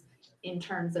purchases in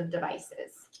terms of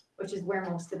devices, which is where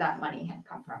most of that money had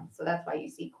come from. So that's why you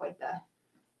see quite the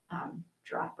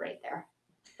drop right there.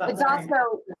 But It's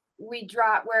also we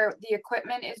drop where the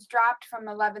equipment is dropped from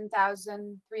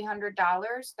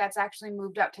 $11,300. That's actually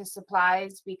moved up to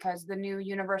supplies because the new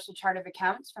universal chart of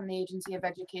accounts from the Agency of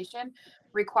Education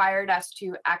required us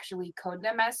to actually code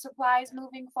them as supplies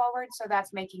moving forward. So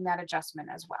that's making that adjustment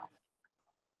as well.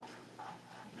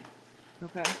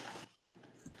 Okay.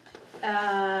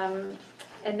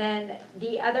 And then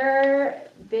the other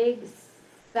big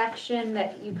section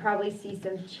that you probably see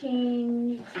some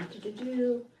change,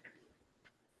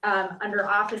 under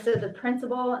Office of the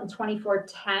Principal in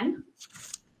 2410.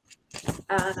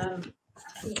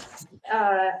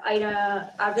 Item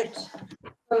object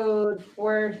code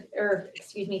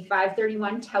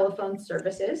 531 telephone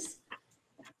services.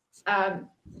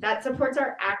 That supports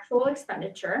our actual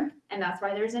expenditure, and that's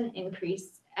why there's an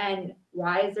increase. And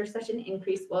why is there such an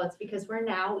increase? Well, it's because we're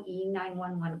now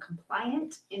E911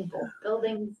 compliant in both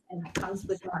buildings, and it comes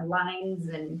with more lines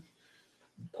and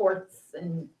ports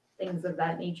and things of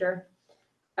that nature.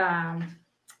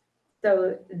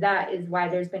 So that is why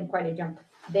there's been quite a jump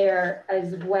there,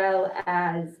 as well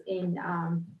as in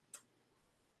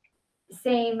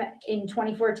same in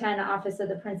 2410 Office of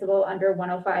the Principal under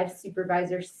 105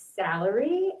 supervisor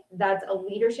salary. That's a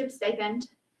leadership stipend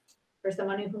for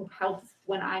someone who helps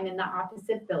when I'm in the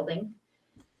opposite building,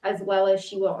 as well as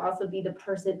she will also be the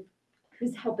person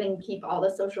who's helping keep all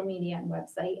the social media and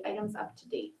website items up to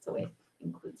date. So it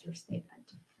includes her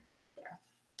stipend there.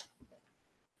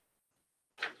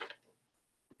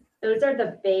 Those are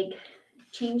the big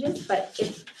changes, but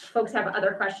if folks have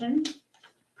other questions,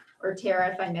 or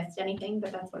Tara, if I missed anything,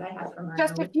 but that's what I have from our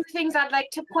Just a few things I'd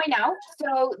like to point out.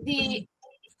 So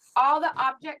all the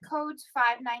object codes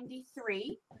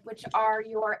 593, which are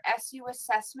your SU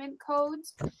assessment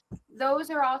codes, those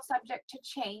are all subject to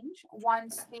change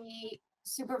once the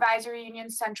Supervisory Union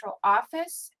Central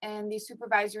Office and the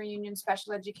Supervisory Union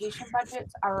Special Education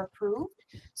budgets are approved.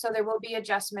 So there will be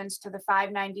adjustments to the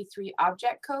 593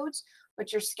 object codes,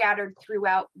 which are scattered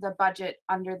throughout the budget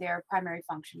under their primary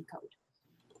function code.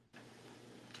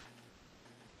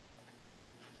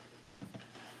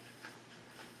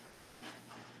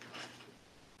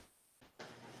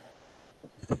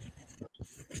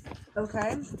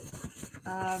 Okay.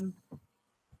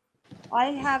 I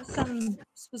have some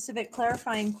specific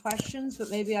clarifying questions, but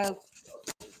maybe I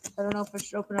don't know if I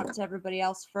should open up to everybody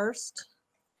else first.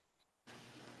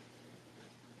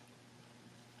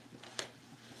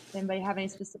 Anybody have any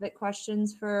specific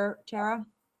questions for Tara?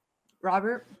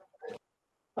 Robert?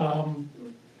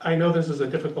 I know this is a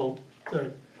difficult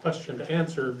question to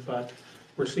answer, but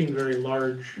we're seeing very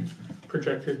large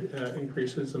projected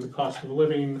increases in the cost of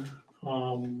living.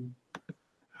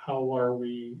 How are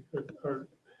we,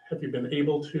 have you been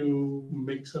able to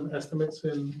make some estimates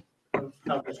of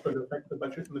how this could affect the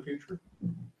budget in the future?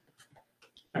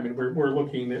 I mean, we're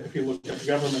looking at, if you look at the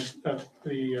government,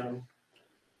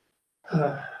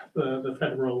 the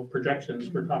federal projections,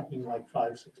 we're talking like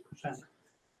 5-6%.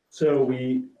 So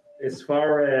as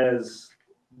far as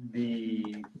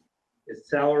the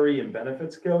salary and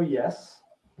benefits go, yes,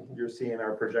 you're seeing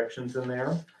our projections in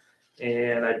there.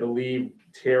 And I believe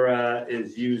Tara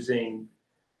is using,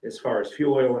 as far as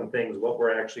fuel oil and things, what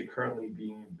we're actually currently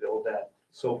being billed at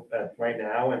right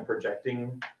now and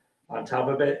projecting on top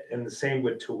of it. And the same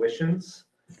with tuitions.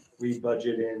 We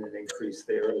budget in an increase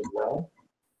there as well.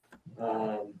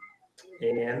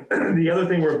 And the other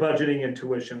thing we're budgeting in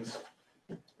tuitions,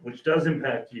 which does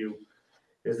impact you,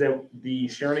 is that the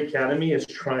Sharon Academy is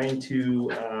trying to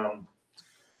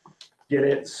get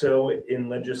it so in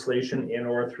legislation and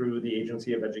or through the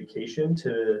Agency of Education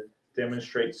to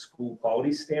demonstrate school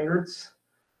quality standards.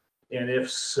 And if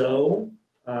so,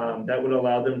 that would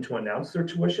allow them to announce their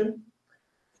tuition.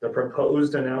 The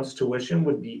proposed announced tuition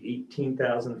would be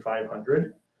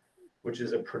 $18,500, which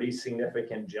is a pretty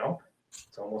significant jump.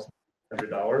 It's almost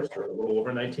 $100 or a little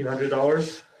over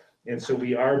 $1,900. And so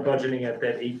we are budgeting at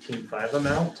that 18.5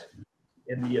 amount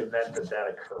in the event that that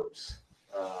occurs.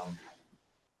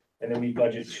 And then we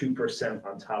budget 2%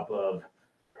 on top of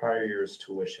prior year's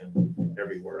tuition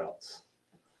everywhere else,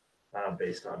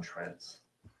 based on trends.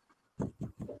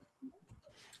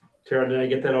 Tara, did I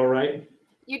get that all right?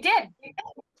 You did.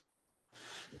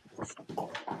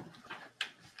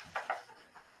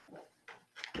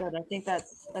 Good. I think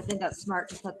that's smart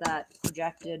to put that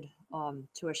projected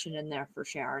tuition in there for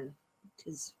Sharon,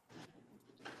 because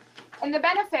And the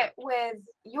benefit with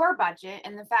your budget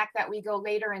and the fact that we go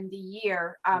later in the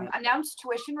year, announced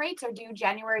tuition rates are due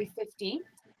January 15th.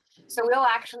 So we'll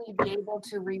actually be able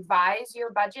to revise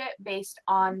your budget based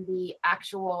on the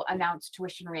actual announced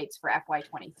tuition rates for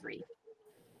FY23.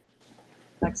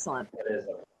 excellent. That is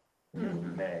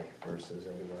in May versus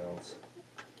everywhere else.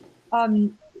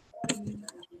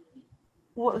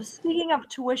 Well, speaking of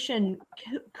tuition,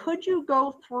 could you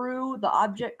go through the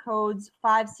object codes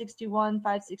 561,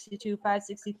 562,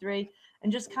 563,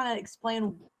 and just kind of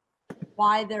explain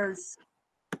why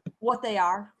what they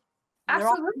are?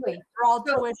 Absolutely. They're all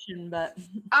So- tuition, but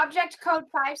Object code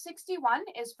 561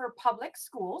 is for public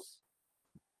schools.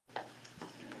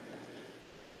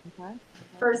 okay.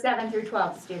 For 7 through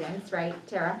 12 students, right,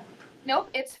 Tara? Nope,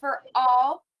 it's for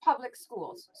all public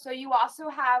schools. So you also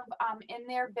have in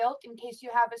there built in case you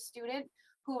have a student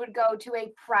who would go to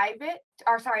a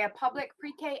public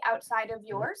pre-K outside of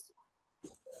yours.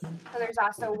 So there's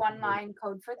also one line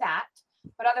code for that.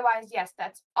 But otherwise, yes,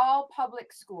 that's all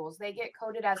public schools. They get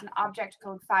coded as an object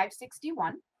code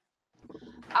 561.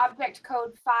 Object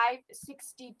code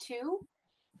 562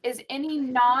 is any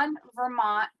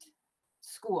non-Vermont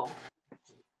school.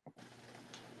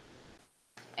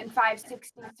 And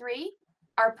 563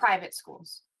 are private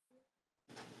schools.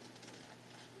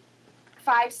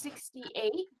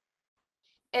 568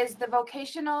 is the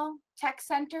vocational tech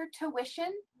center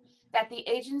tuition that the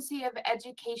Agency of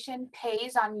Education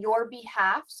pays on your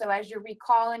behalf. So as you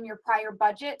recall in your prior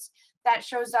budgets, that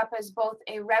shows up as both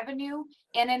a revenue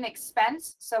and an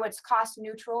expense. So it's cost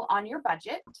neutral on your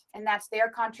budget. And that's their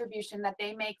contribution that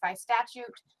they make by statute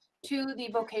to the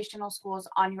vocational schools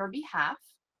on your behalf.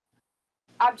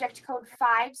 Object code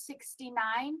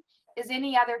 569 is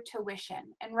any other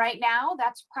tuition. And right now,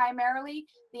 that's primarily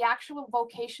the actual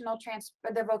vocational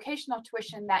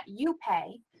tuition that you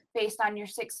pay based on your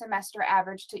 6 semester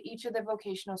average to each of the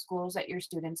vocational schools that your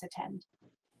students attend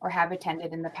or have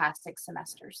attended in the past 6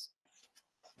 semesters.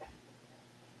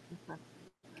 Okay.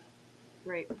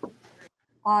 Great.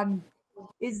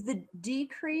 Is the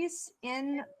decrease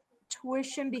in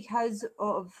tuition because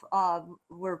of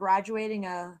we're graduating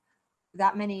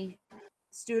that many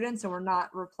students and we're not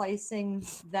replacing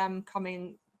them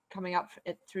coming up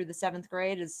through the 7th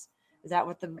grade? Is that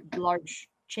what the large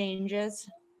change is?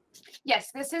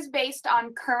 Yes, this is based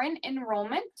on current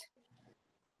enrollment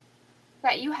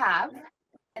that you have.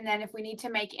 And then if we need to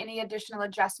make any additional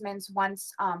adjustments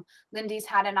once Lindy's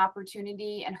had an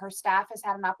opportunity and her staff has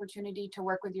had an opportunity to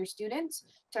work with your students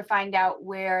to find out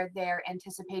where they're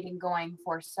anticipating going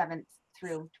for 7th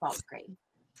through 12th grade.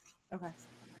 Okay,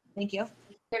 thank you.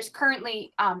 There's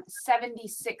currently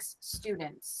 76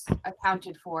 students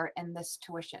accounted for in this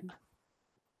tuition.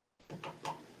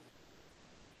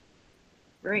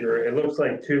 Great. It looks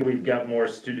like too, we've got more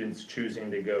students choosing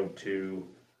to go to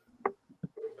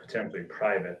potentially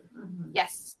private.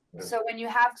 Yes. So when you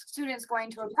have students going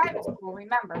to a private school,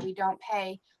 remember, we don't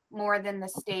pay more than the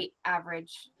state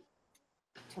average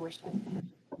tuition.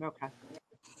 Okay.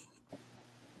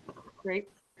 Great.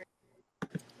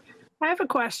 I have a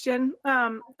question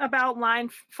about line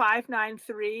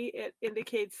 593. It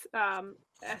indicates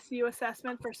SU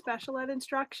assessment for special ed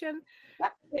instruction.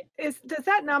 Does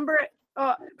that number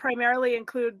primarily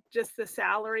include just the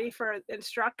salary for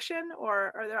instruction,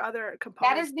 or are there other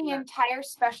components? That is the entire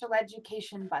special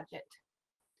education budget.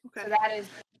 Okay. So that is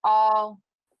all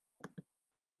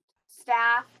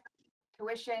staff,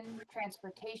 tuition,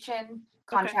 transportation,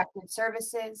 contracted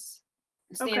services.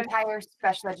 It's the entire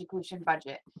special education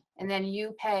budget. And then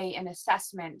you pay an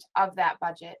assessment of that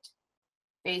budget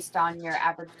based on your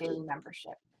average daily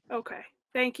membership. Okay,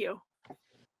 thank you.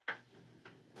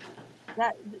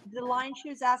 That the line she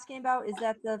was asking about, is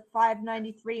that the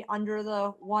 593 under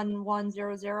the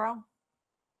 1100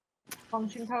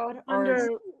 function code? Under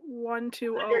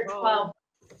 1200. Under 12.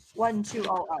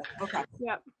 1200. Okay.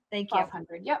 Yep. Thank you.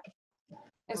 1200. Yep.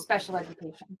 It's special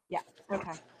education. Yeah.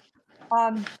 Okay.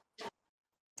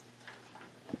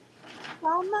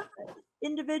 Some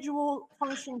individual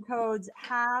function codes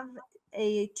have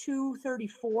a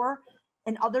 234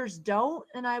 and others don't,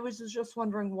 and I was just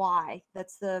wondering why.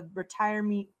 That's the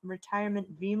retirement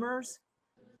Beamers.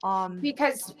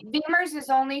 Because Beamers is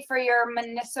only for your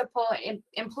municipal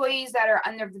employees that are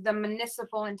under the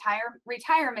municipal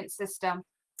retirement system,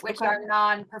 which are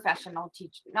non-professional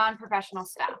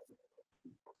staff.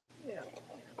 Yeah.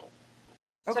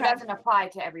 So it doesn't apply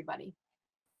to everybody.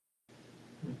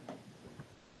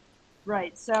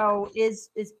 Right. So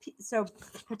so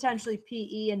potentially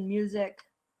PE and music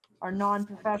are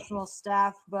non-professional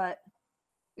staff, but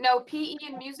No, PE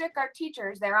and music are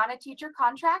teachers. They're on a teacher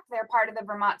contract. They're part of the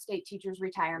Vermont State Teachers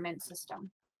Retirement System.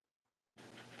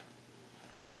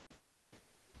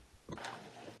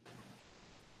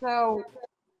 so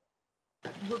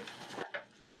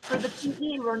for the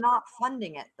PE, we're not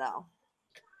funding it though.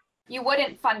 You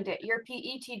wouldn't fund it. Your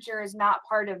PE teacher is not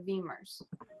part of Beamers.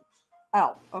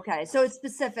 Oh, okay. So it's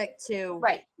specific to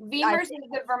Right. Beamers is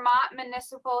the Vermont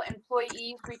Municipal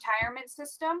Employees Retirement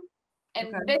System. And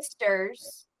Okay.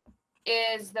 VISTERS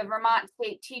is the Vermont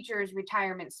State Teachers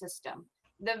Retirement System.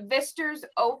 The VISTERS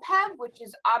OPEB, which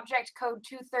is Object Code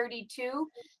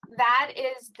 232, that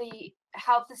is the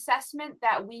health assessment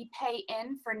that we pay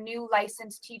in for new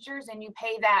licensed teachers, and you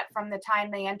pay that from the time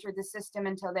they enter the system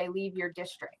until they leave your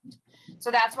district.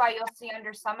 So that's why you'll see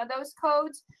under some of those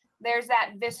codes, there's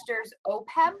that VISTERS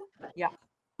OPEB.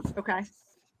 Okay.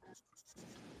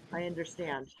 I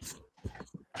understand.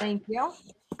 Thank you.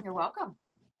 You're welcome.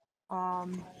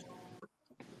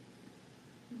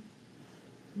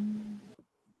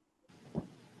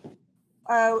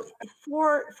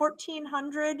 For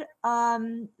 1,400,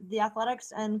 the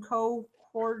athletics and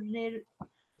co-coordinated,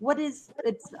 what is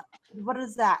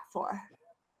that for?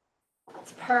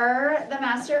 Per the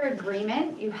master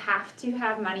agreement, you have to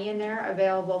have money in there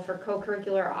available for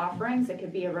co-curricular offerings. It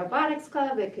could be a robotics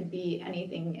club, it could be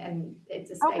anything, and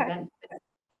it's a stipend.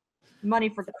 Money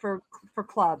for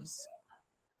clubs.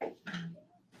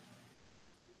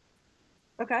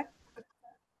 Okay.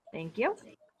 Thank you.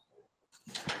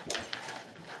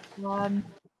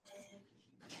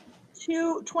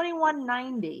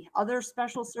 2190, other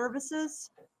special services.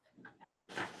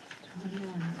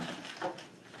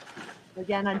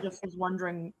 Again, I just was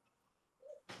wondering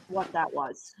what that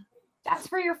was. That's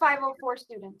for your 504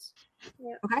 students.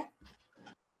 Okay.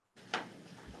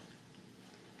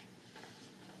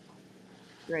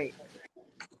 Great.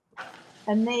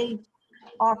 And they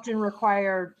often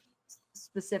require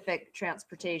specific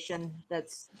transportation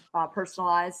that's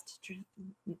personalized.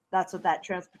 That's what that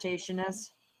transportation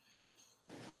is.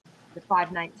 The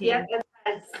 519. Yeah,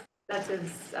 that's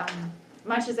as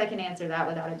much as I can answer that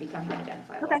without it becoming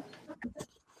identifiable. Okay.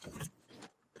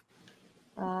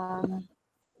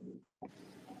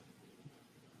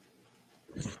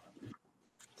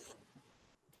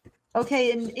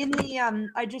 Okay, and in the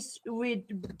we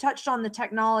touched on the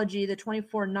technology, the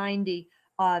 2490,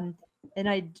 and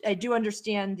I do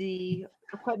understand the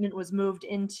equipment was moved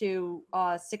into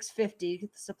 650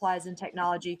 supplies and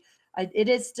technology. It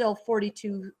is still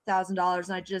 $42,000,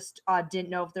 and I just didn't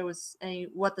know if there was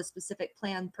what the specific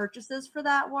planned purchases for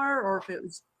that were, or if it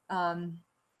was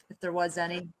if there was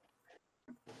any.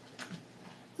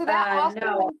 So that also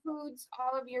no. includes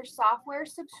all of your software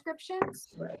subscriptions.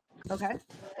 Okay.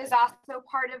 Is also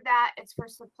part of that. It's for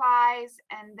supplies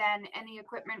and then any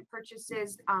equipment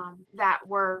purchases that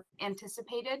were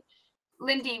anticipated.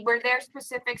 Lindy, were there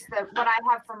specifics that what I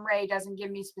have from Ray doesn't give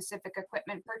me specific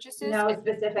equipment purchases? No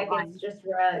specific, it's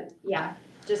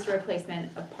just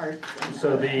replacement of parts. And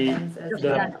So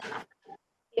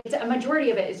it's a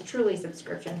majority of it is truly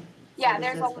subscription. Yeah,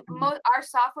 there's our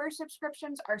software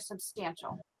subscriptions are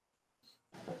substantial.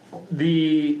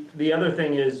 The other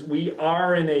thing is we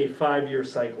are in a 5-year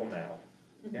cycle now.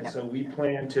 And so we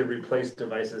plan to replace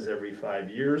devices every 5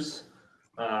 years.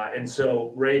 And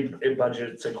so Ray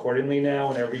budgets accordingly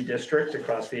now in every district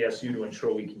across the SU to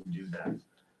ensure we can do that.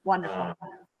 Wonderful.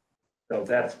 So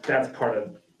that's part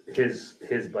of his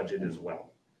budget as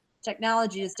well.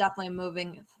 Technology is definitely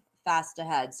moving fast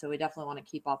ahead, so we definitely want to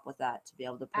keep up with that to be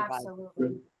able to provide.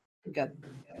 Absolutely. Good.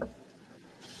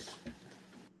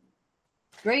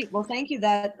 Great. Well, thank you.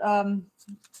 That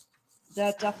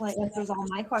definitely answers all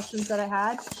my questions that I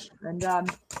had. And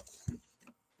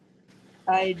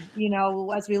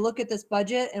as we look at this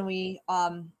budget and we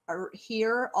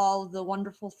hear all the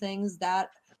wonderful things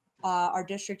that our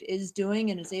district is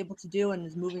doing and is able to do and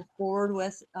is moving forward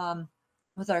with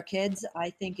our kids,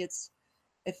 I think it's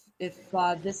if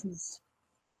this is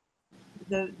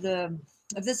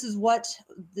if this is what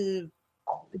the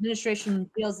administration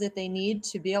feels that they need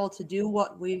to be able to do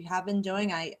what we have been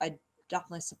doing, I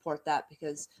definitely support that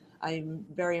because I'm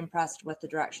very impressed with the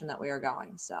direction that we are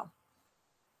going. So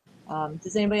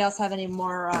does anybody else have any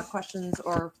more questions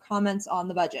or comments on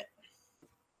the budget?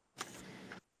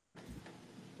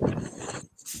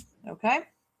 Okay.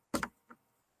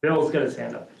 Bill's got his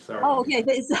hand up, sorry. Oh, okay.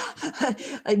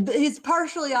 He's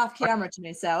partially off camera to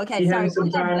me, so okay. He Sorry. has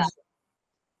sometimes.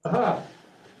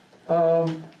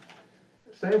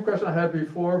 Same question I had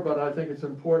before, but I think it's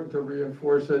important to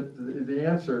reinforce it, the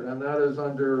answer, and that is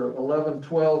under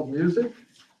 1112 music,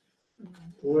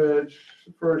 which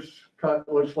first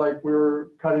cut looks like we're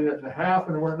cutting it in half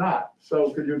and we're not.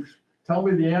 So could you tell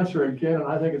me the answer again? And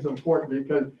I think it's important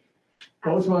because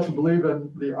those of us who believe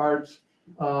in the arts,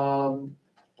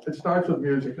 it starts with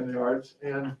music and the arts.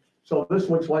 And so this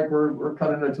looks like we're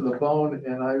cutting it to the bone.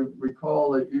 And I recall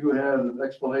that you had an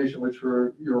explanation which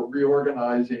you're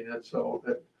reorganizing it so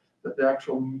that the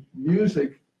actual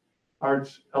music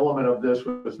arts element of this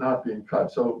was not being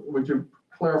cut. So would you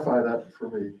clarify that for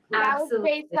me? That was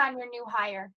based on your new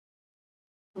hire.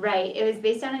 Right, it was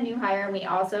based on a new hire, and we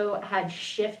also had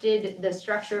shifted the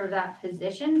structure of that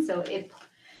position, so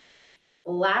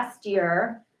last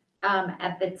year,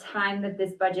 at the time that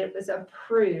this budget was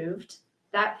approved,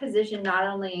 that position not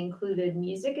only included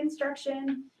music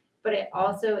instruction, but it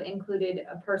also included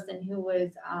a person who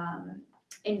was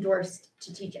endorsed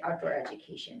to teach outdoor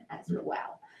education as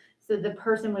well. So the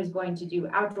person was going to do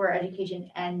outdoor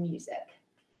education and music.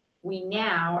 We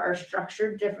now are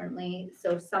structured differently,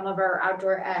 so some of our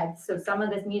outdoor ed, so some of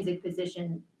this music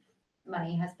position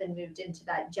money has been moved into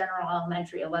that general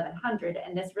elementary 1100,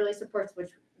 and this really supports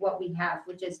what we have,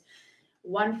 which is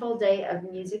one full day of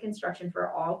music instruction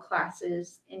for all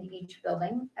classes in each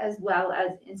building, as well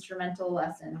as instrumental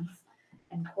lessons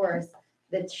and chorus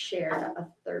that's shared a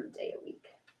third day a week.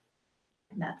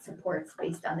 And that supports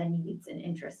based on the needs and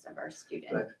interests of our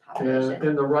student And population.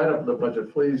 in the write-up of the budget,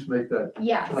 please make that.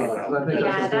 Yes, I think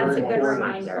yeah, very that's a good important.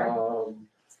 reminder.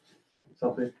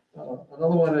 Something,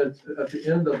 another one is at the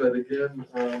end of it again,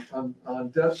 on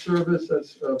debt service,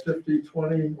 that's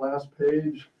 5020, last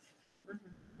page.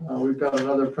 We've got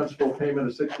another principal payment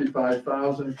of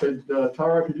 65,000.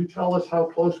 Tara, could you tell us how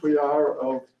close we are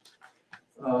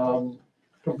of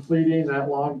completing that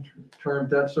long-term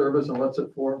debt service and what's it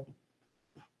for?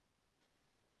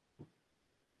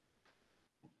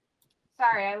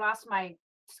 Sorry, I lost my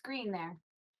screen there.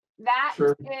 That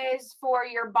Sure. is for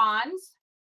your bonds.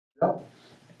 Yep.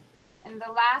 And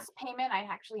the last payment, I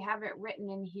actually have it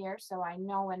written in here, so I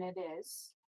know when it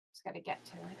is. Just got to get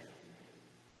to it.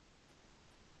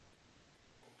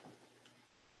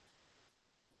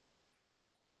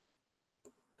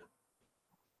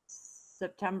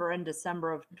 September and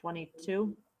December of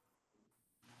 22.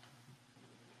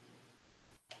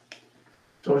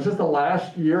 So is this the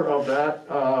last year of that?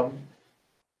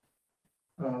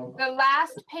 The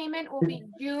last payment will be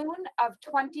June of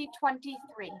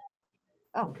 2023.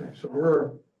 Okay, so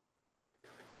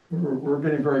we're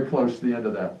getting very close to the end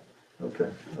of that.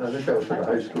 Okay, I think that was for the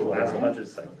high school. Last budget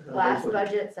cycle. Last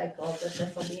budget cycle that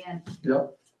this will be in.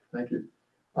 Yep, thank you.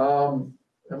 And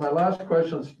my last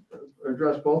questions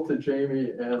address both to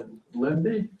Jamie and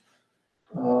Lindy.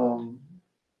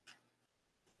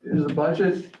 Is the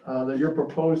budget that you're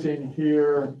proposing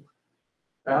here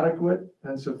adequate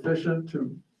and sufficient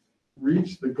to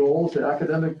reach the goals, the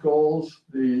academic goals,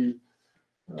 the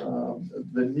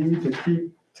need to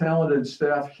keep talented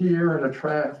staff here and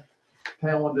attract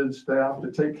talented staff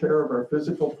to take care of our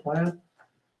physical plant,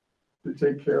 to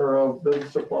take care of the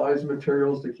supplies,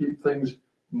 materials, to keep things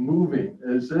moving?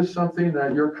 Is this something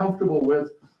that you're comfortable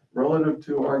with relative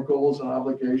to our goals and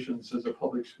obligations as a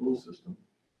public school system?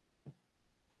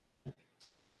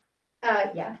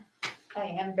 Yeah, I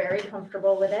am very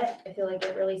comfortable with it. I feel like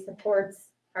it really supports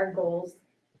our goals.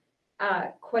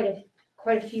 Quite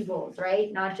a few goals,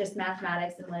 right? Not just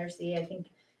mathematics and literacy. I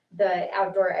think the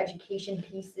outdoor education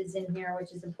piece is in here,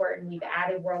 which is important. We've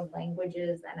added world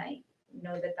languages, and I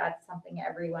know that that's something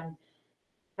everyone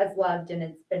has loved, and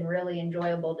it's been really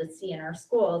enjoyable to see in our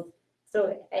schools.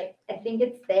 So I think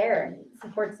it's there and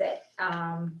supports it.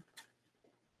 I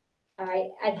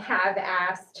have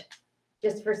asked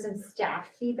just for some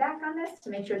staff feedback on this to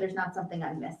make sure there's not something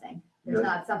I'm missing. There's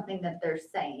not something that they're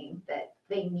saying that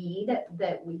they need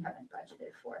that we haven't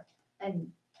budgeted for.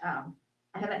 And I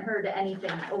haven't heard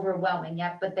anything overwhelming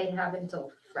yet, but they have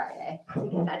until Friday to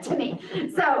get that to me.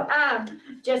 So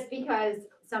just because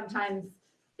sometimes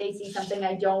they see something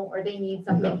I don't, or they need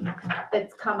something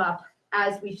that's come up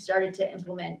as we've started to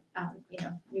implement,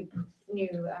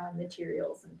 new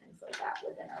materials and things like that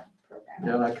within our program.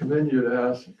 Yeah, and I commend you to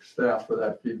ask staff for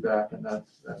that feedback, and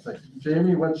that's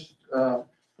Jamie, what's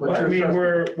Well, I mean,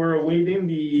 we're awaiting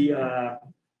the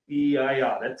EI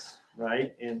audits,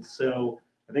 right? And so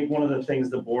I think one of the things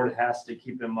the board has to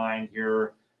keep in mind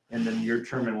here in the near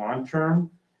term and long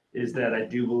term is that I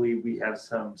do believe we have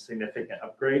some significant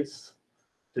upgrades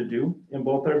to do in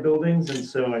both our buildings. And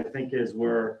so I think as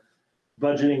we're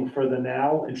budgeting for the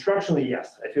now, instructionally,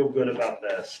 yes, I feel good about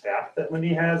the staff that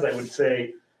Lindy has. I would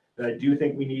say that I do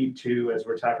think we need to, as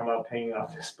we're talking about paying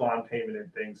off this bond payment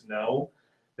and things, know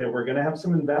that we're gonna have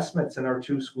some investments in our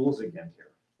two schools again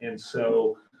here. And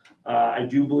so I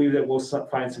do believe that we'll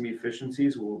find some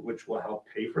efficiencies which will help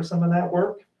pay for some of that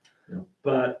work. Yeah.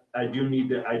 But I do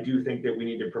think that we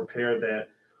need to prepare that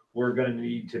we're gonna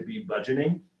need to be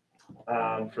budgeting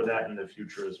for that in the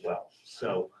future as well.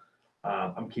 So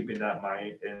I'm keeping that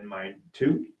in mind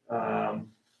too. I'm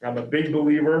a big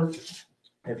believer,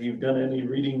 if you've done any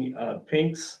reading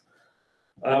Pink's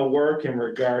work in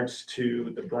regards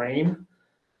to the brain,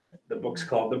 the book's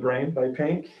called The Brain by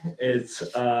Pink. It's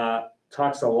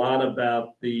talks a lot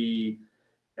about the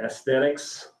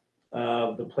aesthetics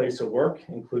of the place of work,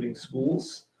 including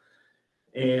schools.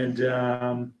 And,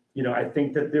 I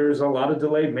think that there's a lot of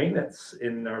delayed maintenance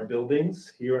in our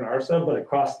buildings here in RSUD, but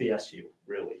across the SU,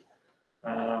 really.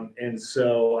 And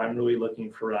so I'm really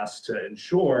looking for us to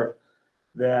ensure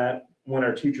that when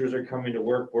our teachers are coming to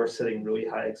work, we're setting really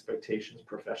high expectations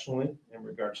professionally in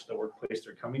regards to the workplace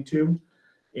they're coming to.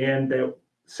 And that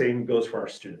same goes for our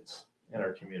students and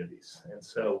our communities. And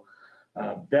so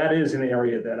that is an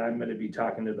area that I'm going to be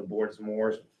talking to the boards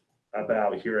more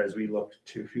about here as we look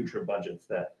to future budgets,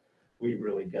 that we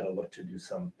really got to look to do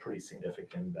some pretty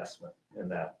significant investment in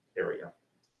that area.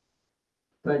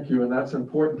 Thank you, and that's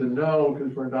important to know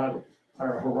because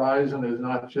our horizon is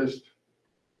not just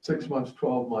 6 months,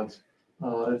 12 months.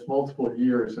 It's multiple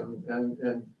years,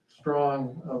 and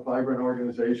strong, vibrant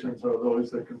organizations are those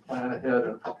that can plan ahead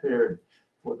and prepared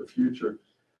for the future.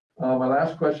 My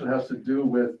last question has to do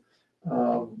with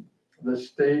the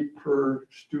state per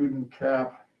student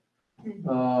cap.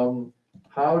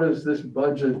 How does this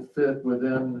budget fit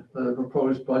within the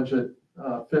proposed budget,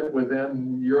 fit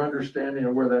within your understanding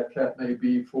of where that cap may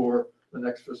be for the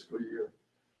next fiscal year?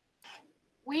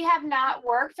 We have not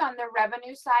worked on the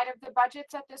revenue side of the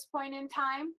budgets at this point in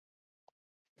time.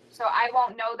 So I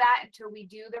won't know that until we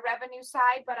do the revenue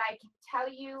side, but I can tell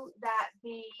you that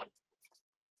the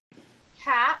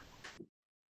cap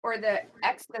or the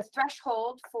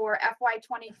threshold for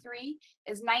FY23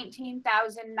 is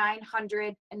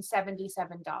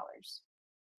 $19,977.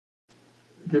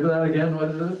 Give that again, what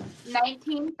is it?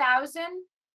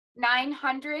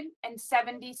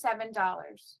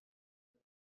 $19,977.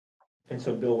 And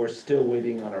so, Bill, we're still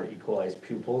waiting on our equalized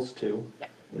pupils too,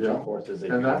 which Yeah. of course is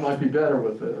And that might be better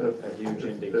with a huge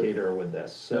indicator with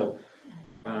this. So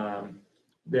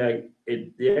the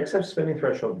excess spending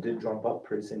threshold did jump up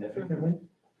pretty significantly.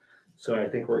 So I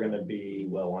think we're going to be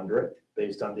well under it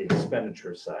based on the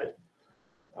expenditure side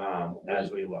as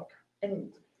we look.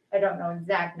 And I don't know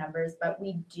exact numbers, but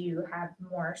we do have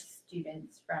more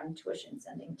students from tuition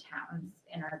sending towns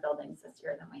in our buildings this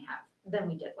year than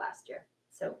we did last year.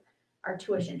 So our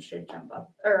tuition should jump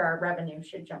up, or our revenue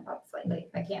should jump up slightly.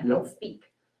 I can't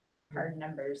speak hard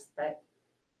numbers, but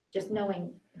just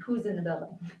knowing who's in the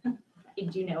building, I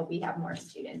do know we have more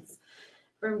students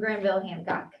from Granville,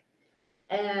 Hancock,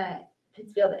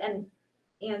 Pittsfield, and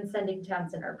sending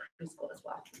towns in our preschool as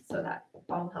well. So that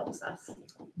all helps us.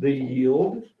 The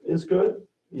yield is good,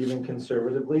 even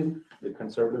conservatively, the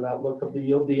conservative outlook of the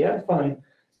yield. The ed fund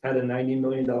had a $90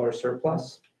 million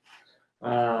surplus.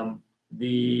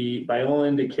 By all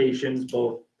indications,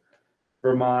 both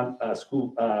Vermont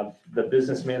School, the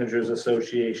Business Managers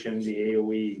Association, the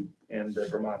AOE, and the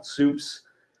Vermont SUPS,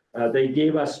 they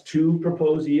gave us two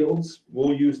proposed yields.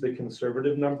 We'll use the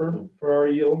conservative number for our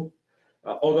yield.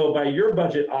 Although by your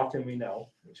budget, often we know,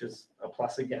 which is a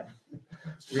plus again,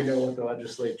 we know what the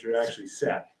legislature actually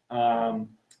set.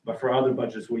 But for other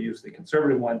budgets, we'll use the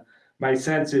conservative one. My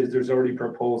sense is there's already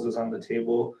proposals on the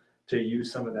table to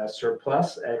use some of that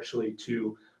surplus actually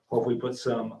to hopefully put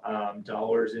some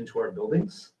dollars into our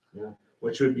buildings,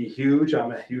 which would be huge.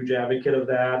 I'm a huge advocate of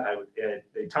that.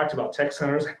 They talked about tech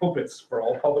centers. I hope it's for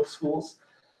all public schools.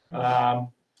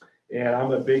 And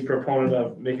I'm a big proponent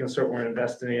of making certain we're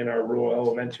investing in our rural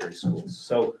elementary schools.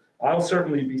 So I'll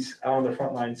certainly be on the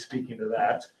front line speaking to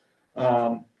that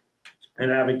and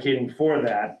advocating for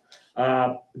that.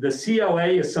 The CLA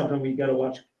is something we got to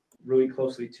watch really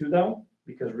closely too, though,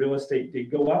 because real estate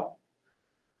did go up.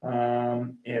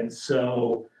 And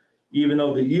so even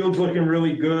though the yield's looking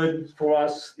really good for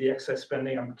us, the excess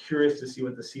spending, I'm curious to see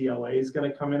what the CLA is going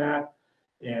to come in at.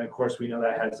 And of course, we know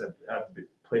that has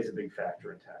plays a big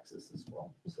factor in taxes as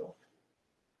well. So,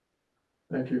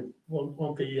 thank you.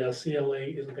 Won't the CLA,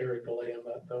 isn't there a delay on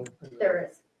that though? There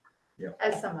is. Yeah.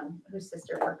 As someone whose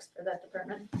sister works for that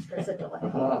department, there's a delay.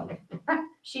 Uh-huh.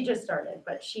 She just started,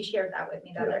 but she shared that with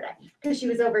me the other day because she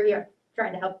was over here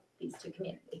trying to help these two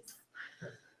communities.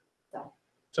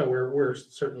 So we're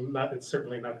certainly not, it's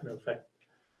certainly not going to affect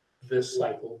this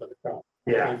cycle, but the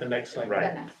next cycle.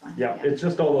 Right. The next one. Yeah, it's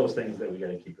just all those things that we got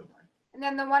to keep in mind. And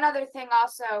then the one other thing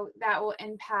also that will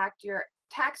impact your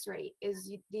tax rate is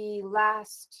the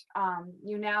last,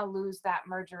 you now lose that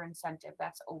merger incentive.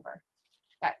 That's over.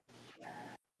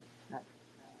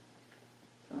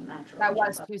 That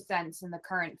was 2 cents in the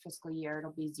current fiscal year.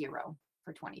 It'll be 0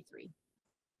 for 23.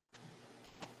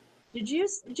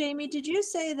 Jamie, did you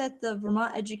say that the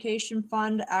Vermont Education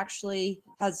Fund actually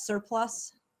has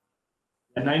surplus?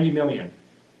 And 90 million.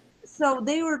 So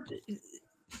they were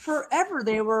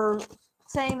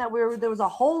saying that there was a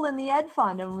hole in the ed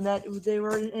fund and that they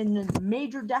were in a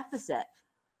major deficit.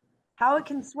 how it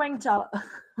can swing to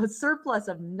a surplus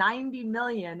of 90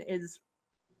 million is,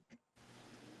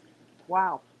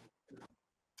 wow.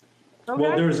 Well,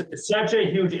 Okay. there's such a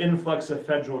huge influx of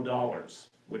federal dollars,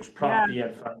 which prop the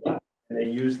ed fund, and they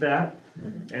use that.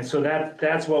 And so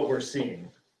that's what we're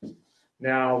seeing.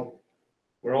 Now,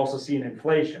 we're also seeing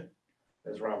inflation,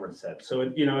 as Robert said. So,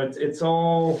 it's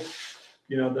all,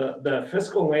 the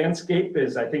fiscal landscape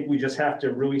is, I think we just have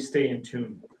to really stay in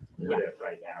tune with it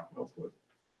right now.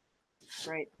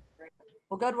 Great.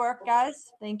 Well, good work,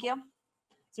 guys. Thank you.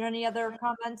 Is there any other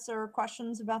comments or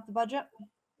questions about the budget?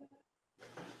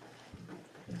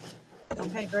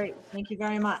 Okay, great. Thank you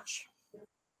very much.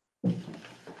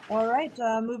 All right,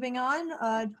 moving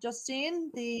on.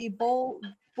 Justine, the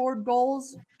board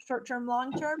goals, short-term,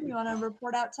 long-term, you want to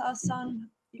report out to us on?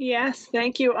 Yes,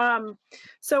 thank you.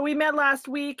 So we met last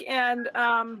week and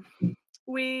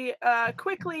we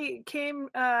quickly came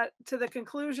to the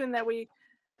conclusion that we,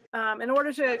 in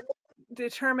order to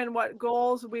determine what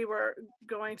goals we were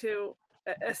going to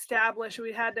establish,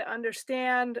 we had to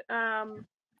understand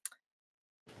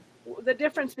the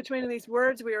difference between these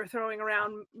words we were throwing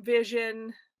around: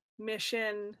 vision,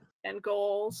 mission, and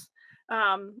goals.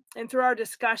 And through our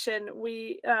discussion,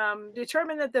 we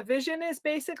determined that the vision is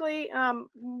basically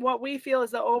what we feel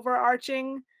is the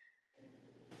overarching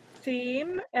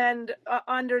theme, and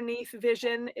underneath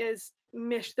vision is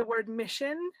the word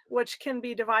mission, which can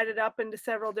be divided up into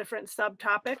several different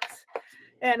subtopics.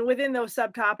 And within those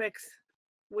subtopics,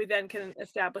 we then can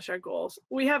establish our goals.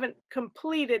 We haven't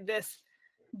completed this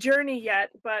journey yet,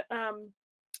 but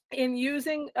in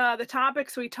using the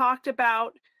topics we talked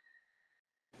about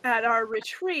at our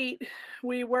retreat,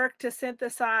 we worked to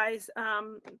synthesize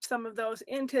some of those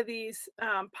into these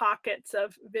pockets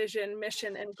of vision,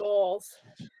 mission, and goals.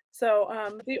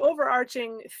 So the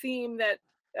overarching theme that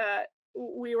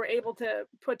we were able to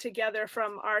put together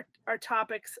from our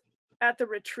topics at the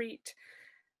retreat,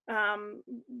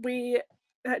 we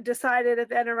decided at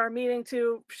the end of our meeting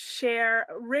to share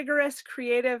rigorous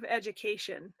creative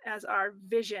education as our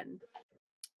vision,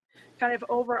 kind of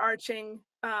overarching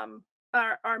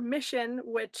our mission,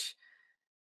 which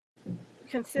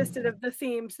consisted of the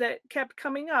themes that kept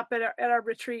coming up at our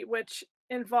retreat, which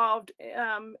involved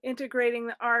integrating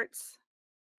the arts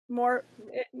more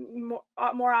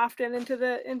often into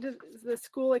the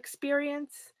school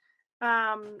experience,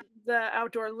 the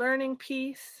outdoor learning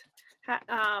piece,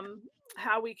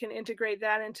 how we can integrate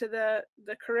that into the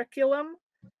curriculum.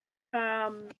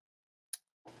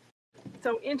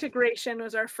 So integration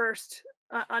was our first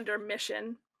under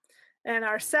mission. And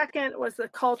our second was the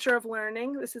culture of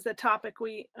learning. This is a topic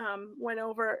we went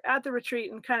over at the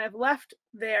retreat and kind of left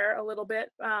there a little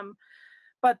bit.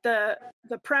 But the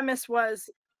premise was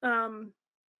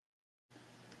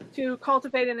to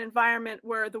cultivate an environment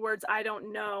where the words "I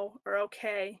don't know" are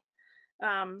okay,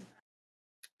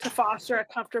 to foster a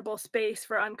comfortable space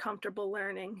for uncomfortable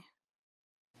learning,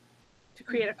 to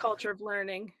create a culture of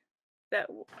learning that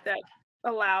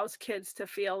allows kids to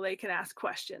feel they can ask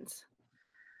questions.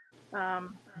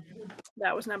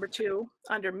 That was number 2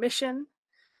 under mission.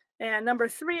 And number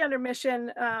 3 under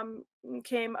mission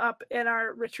came up in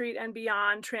our retreat and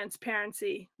beyond: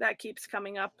 transparency. That keeps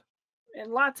coming up in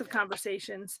lots of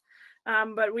conversations.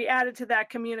 But we added to that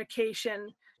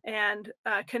communication and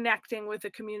connecting with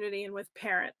the community and with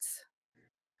parents.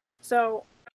 So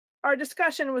our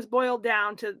discussion was boiled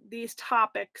down to these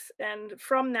topics. And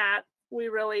from that, we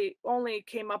really only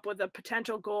came up with a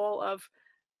potential goal of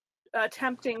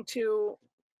attempting to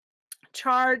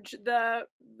charge the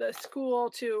school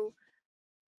to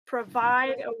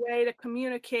provide a way to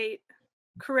communicate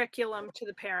curriculum to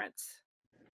the parents,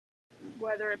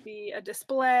 whether it be a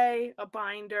display, a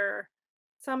binder,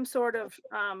 some sort of,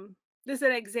 this is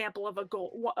an example of a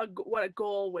goal. What a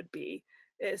goal would be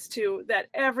is that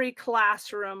every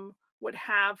classroom would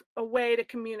have a way to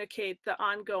communicate the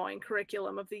ongoing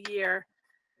curriculum of the year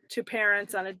to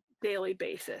parents on a daily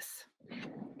basis.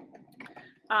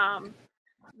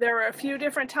 There were a few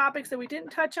different topics that we didn't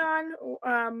touch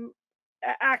on.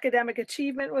 Academic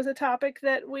achievement was a topic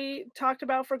that we talked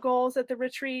about for goals at the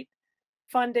retreat,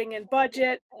 funding and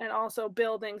budget, and also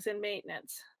buildings and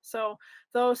maintenance. So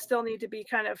those still need to be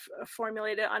kind of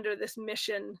formulated under this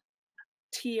mission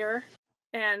tier.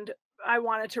 And I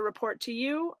wanted to report to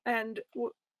you and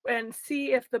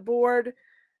see if the board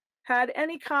had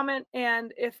any comment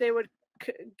and if they would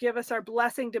give us our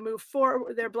blessing to move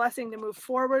forward, their blessing to move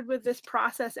forward with this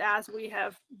process as we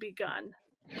have begun.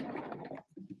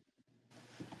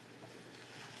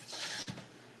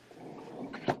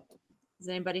 Does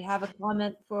anybody have a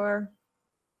comment for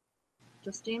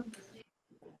Justine?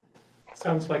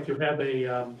 sounds like you have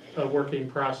a working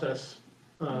process,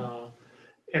 and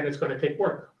it's going to take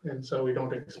work. And so we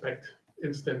don't expect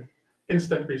instant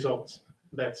results.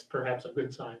 That's perhaps a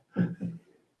good sign.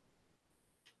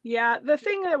 Yeah, the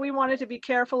thing that we wanted to be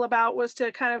careful about was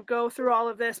to kind of go through all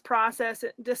of this process,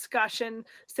 discussion,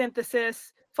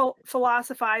 synthesis,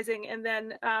 philosophizing, and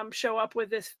then show up with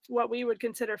this, what we would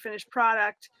consider finished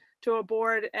product to a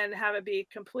board and have it be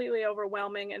completely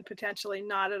overwhelming and potentially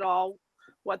not at all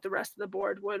what the rest of the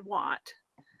board would want.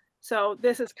 So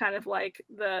this is kind of like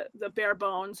the bare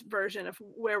bones version of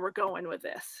where we're going with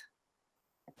this.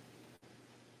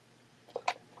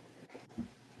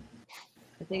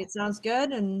 I think it sounds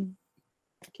good, and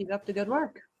keep up the good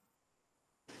work.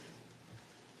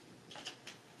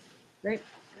 Great.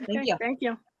 Thank you. Thank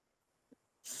you.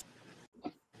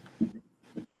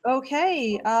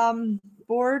 Okay,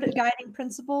 board guiding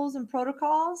principles and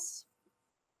protocols.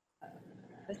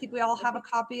 I think we all have a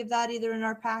copy of that either in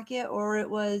our packet or it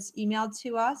was emailed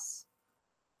to us.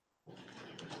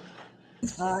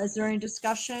 Is there any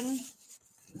discussion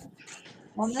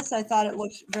on this? I thought it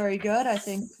looked very good. I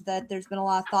think that there's been a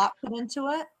lot of thought put into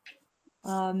it.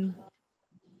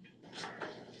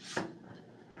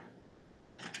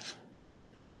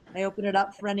 I open it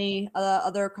up for any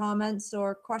other comments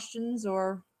or questions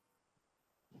or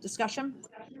discussion.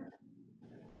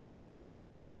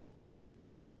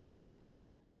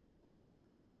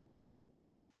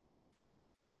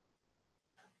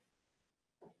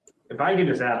 If I could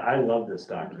just add, I love this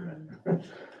document.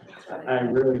 I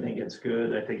really think it's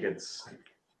good. I think it's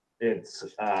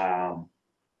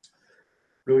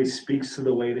really speaks to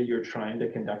the way that you're trying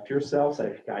to conduct yourselves.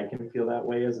 I can feel that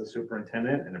way as a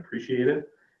superintendent and appreciate it.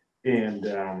 And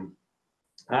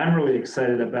I'm really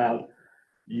excited about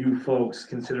you folks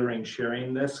considering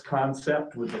sharing this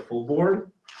concept with the full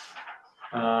board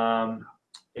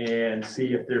and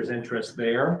see if there's interest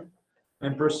there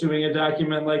in pursuing a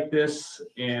document like this,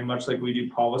 and much like we do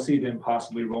policy, then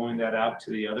possibly rolling that out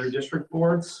to the other district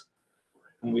boards.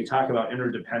 When we talk about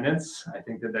interdependence, I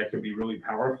think that that could be really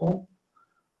powerful.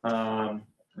 And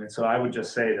so I would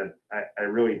just say that I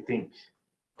really think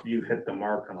you hit the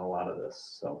mark on a lot of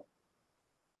this. So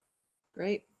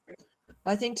Great.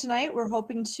 I think tonight we're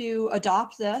hoping to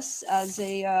adopt this as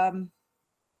a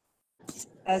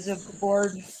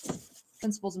board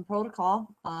principles and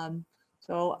protocol.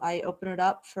 So I open it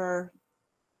up for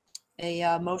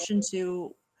a motion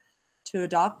to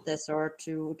adopt this or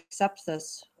to accept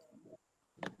this.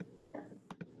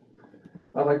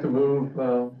 I'd like to move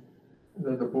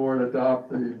that the board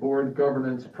adopt the board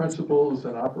governance principles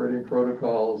and operating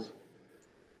protocols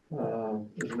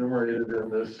as enumerated in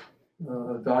this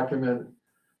document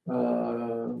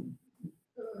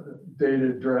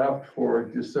dated draft for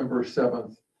December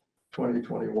 7th,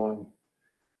 2021.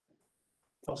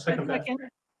 I'll second that.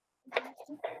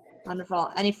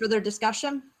 Wonderful. Any further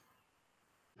discussion?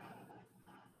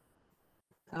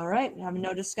 All right, having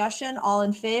no discussion, all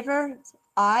in favor?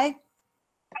 Aye.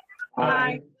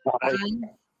 Aye. Aye.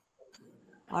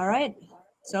 All right,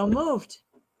 so moved.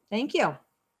 Thank you.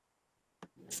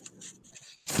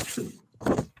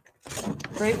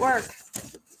 Great work.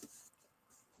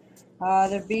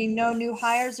 There being no new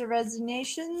hires or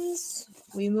resignations,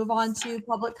 we move on to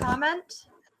public comment.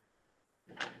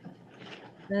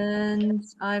 And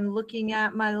I'm looking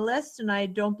at my list and I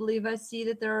don't believe I see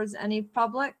that there is any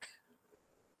public.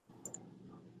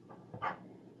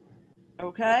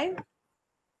 Okay.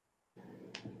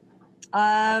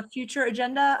 Future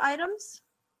agenda items?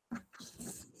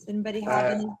 Does anybody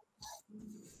have any?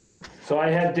 So I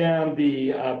had down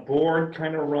the board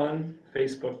kind of run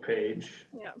Facebook page.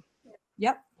 Yeah.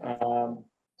 Yep.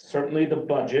 Certainly the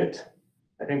budget.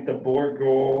 I think the board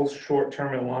goals,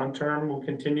 short-term and long-term, will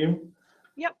continue.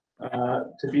 Yep.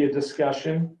 To be a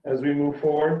discussion as we move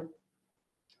forward.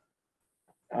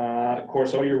 Of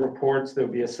course, all your reports,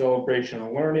 there'll be a celebration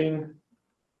of learning.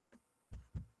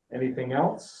 Anything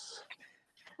else?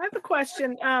 I have a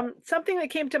question. Something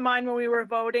that came to mind when we were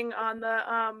voting on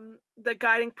the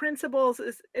guiding principles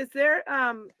is there,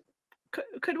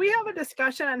 could we have a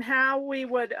discussion on how we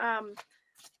would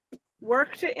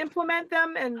work to implement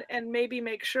them and maybe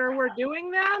make sure we're doing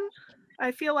them?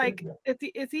 I feel like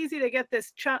it's easy to get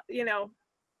this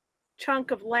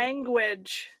chunk of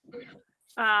language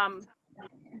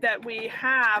that we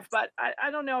have, but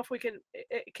I don't know if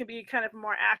it can be kind of a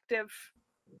more active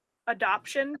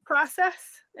adoption process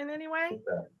in any way.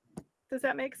 Does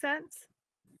that make sense?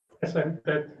 Yes,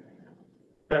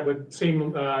 that would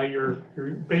seem you're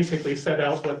basically set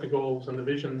out what the goals and the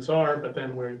visions are, but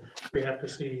then we have to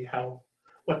see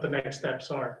what the next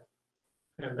steps are,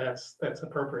 and that's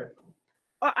appropriate.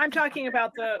 I'm talking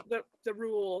about the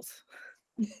rules,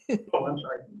 Oh, I'm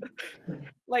sorry.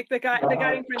 like the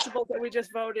guiding principles that we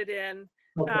just voted in.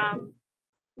 Okay.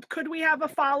 Could we have a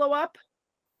follow-up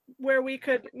where we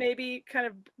could maybe kind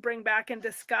of bring back and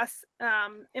discuss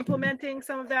implementing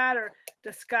some of that, or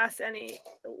discuss any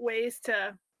ways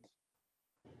to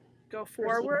go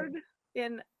forward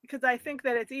in, because I think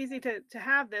that it's easy to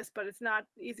have this, but it's not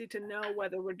easy to know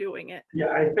whether we're doing it. Yeah,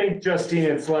 I think, Justine,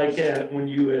 it's like when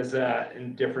you as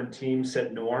in different teams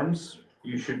set norms,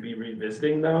 you should be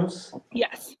revisiting those.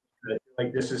 Yes.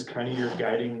 Like this is kind of your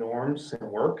guiding norms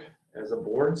and work as a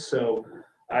board. So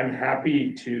I'm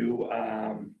happy to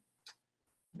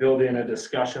build in a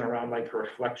discussion around like a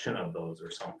reflection of those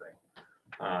or something.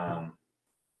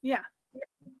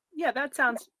 Yeah, that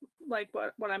sounds like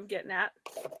what I'm getting at.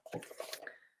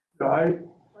 I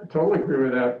totally agree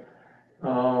with that.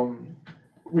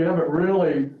 We haven't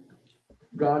really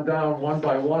gone down one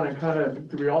by one and kind of,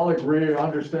 do we all agree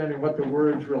understanding what the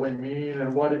words really mean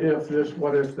and what if this,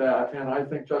 what if that? And I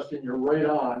think, Justin, you're right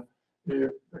on.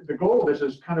 The goal of this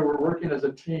is kind of we're working as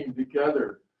a team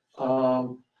together.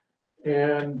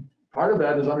 And part of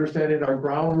that is understanding our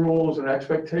ground rules and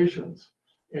expectations.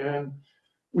 And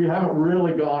we haven't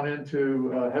really gone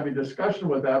into a heavy discussion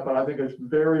with that, but I think it's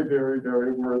very, very,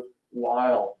 very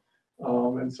worthwhile.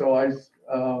 And so I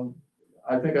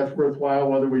think that's worthwhile,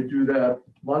 whether we do that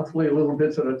monthly, little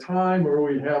bits at a time, or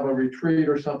we have a retreat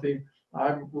or something.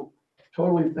 I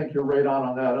totally think you're right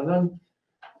on that. And then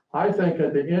I think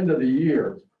at the end of the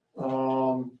year,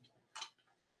 and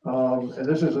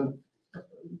this isn't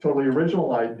totally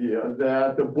original idea,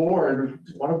 that the board,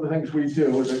 one of the things we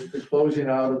do with the closing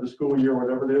out of the school year,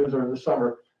 whatever it is, or in the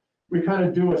summer, we kind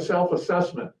of do a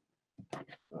self-assessment.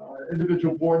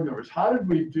 Individual board members, how did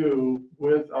we do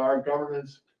with our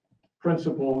governance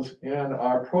principles and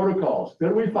our protocols?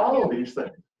 Did we follow these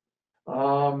things?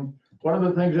 One of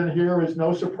the things in here is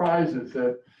no surprises,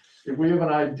 that if we have an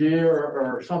idea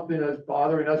or something that's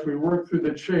bothering us, we work through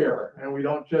the chair and we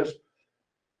don't just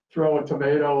throw a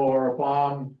tomato or a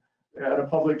bomb at a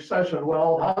public session.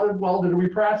 Well, how well did we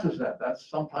practice that? That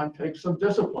sometimes takes some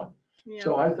discipline. Yeah.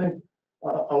 So I think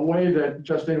a way that,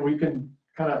 Justine, we can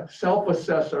kind of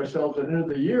self-assess ourselves at the end of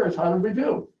the year is how did we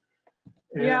do?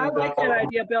 Yeah, I And, like that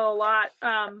idea, Bill, a lot.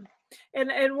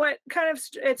 And what kind of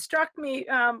it struck me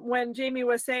when Jamie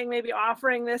was saying maybe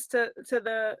offering this to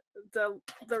the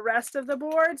rest of the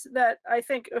boards, that I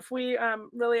think if we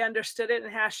really understood it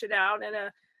and hashed it out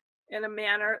in a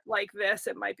manner like this,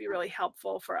 it might be really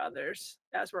helpful for others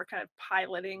as we're kind of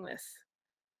piloting this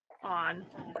on.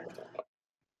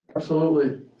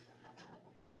 Absolutely.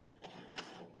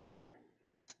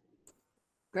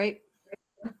 Great.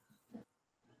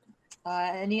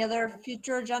 Any other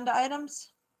future agenda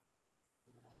items?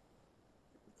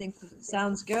 I think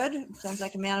sounds good. Sounds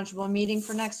like a manageable meeting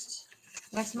for next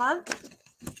month.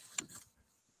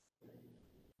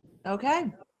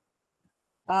 Okay.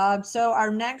 So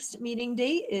our next meeting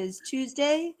date is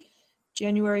Tuesday,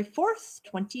 January 4th,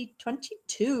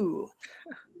 2022.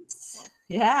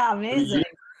 Yeah, amazing.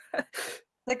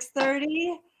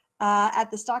 6:30 at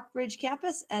the Stockbridge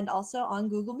campus and also on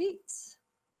Google Meets.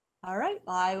 All right,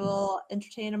 I will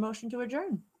entertain a motion to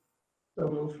adjourn. So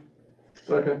move.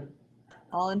 Second.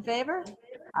 All in favor?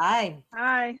 Aye.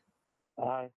 Hi.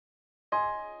 Aye.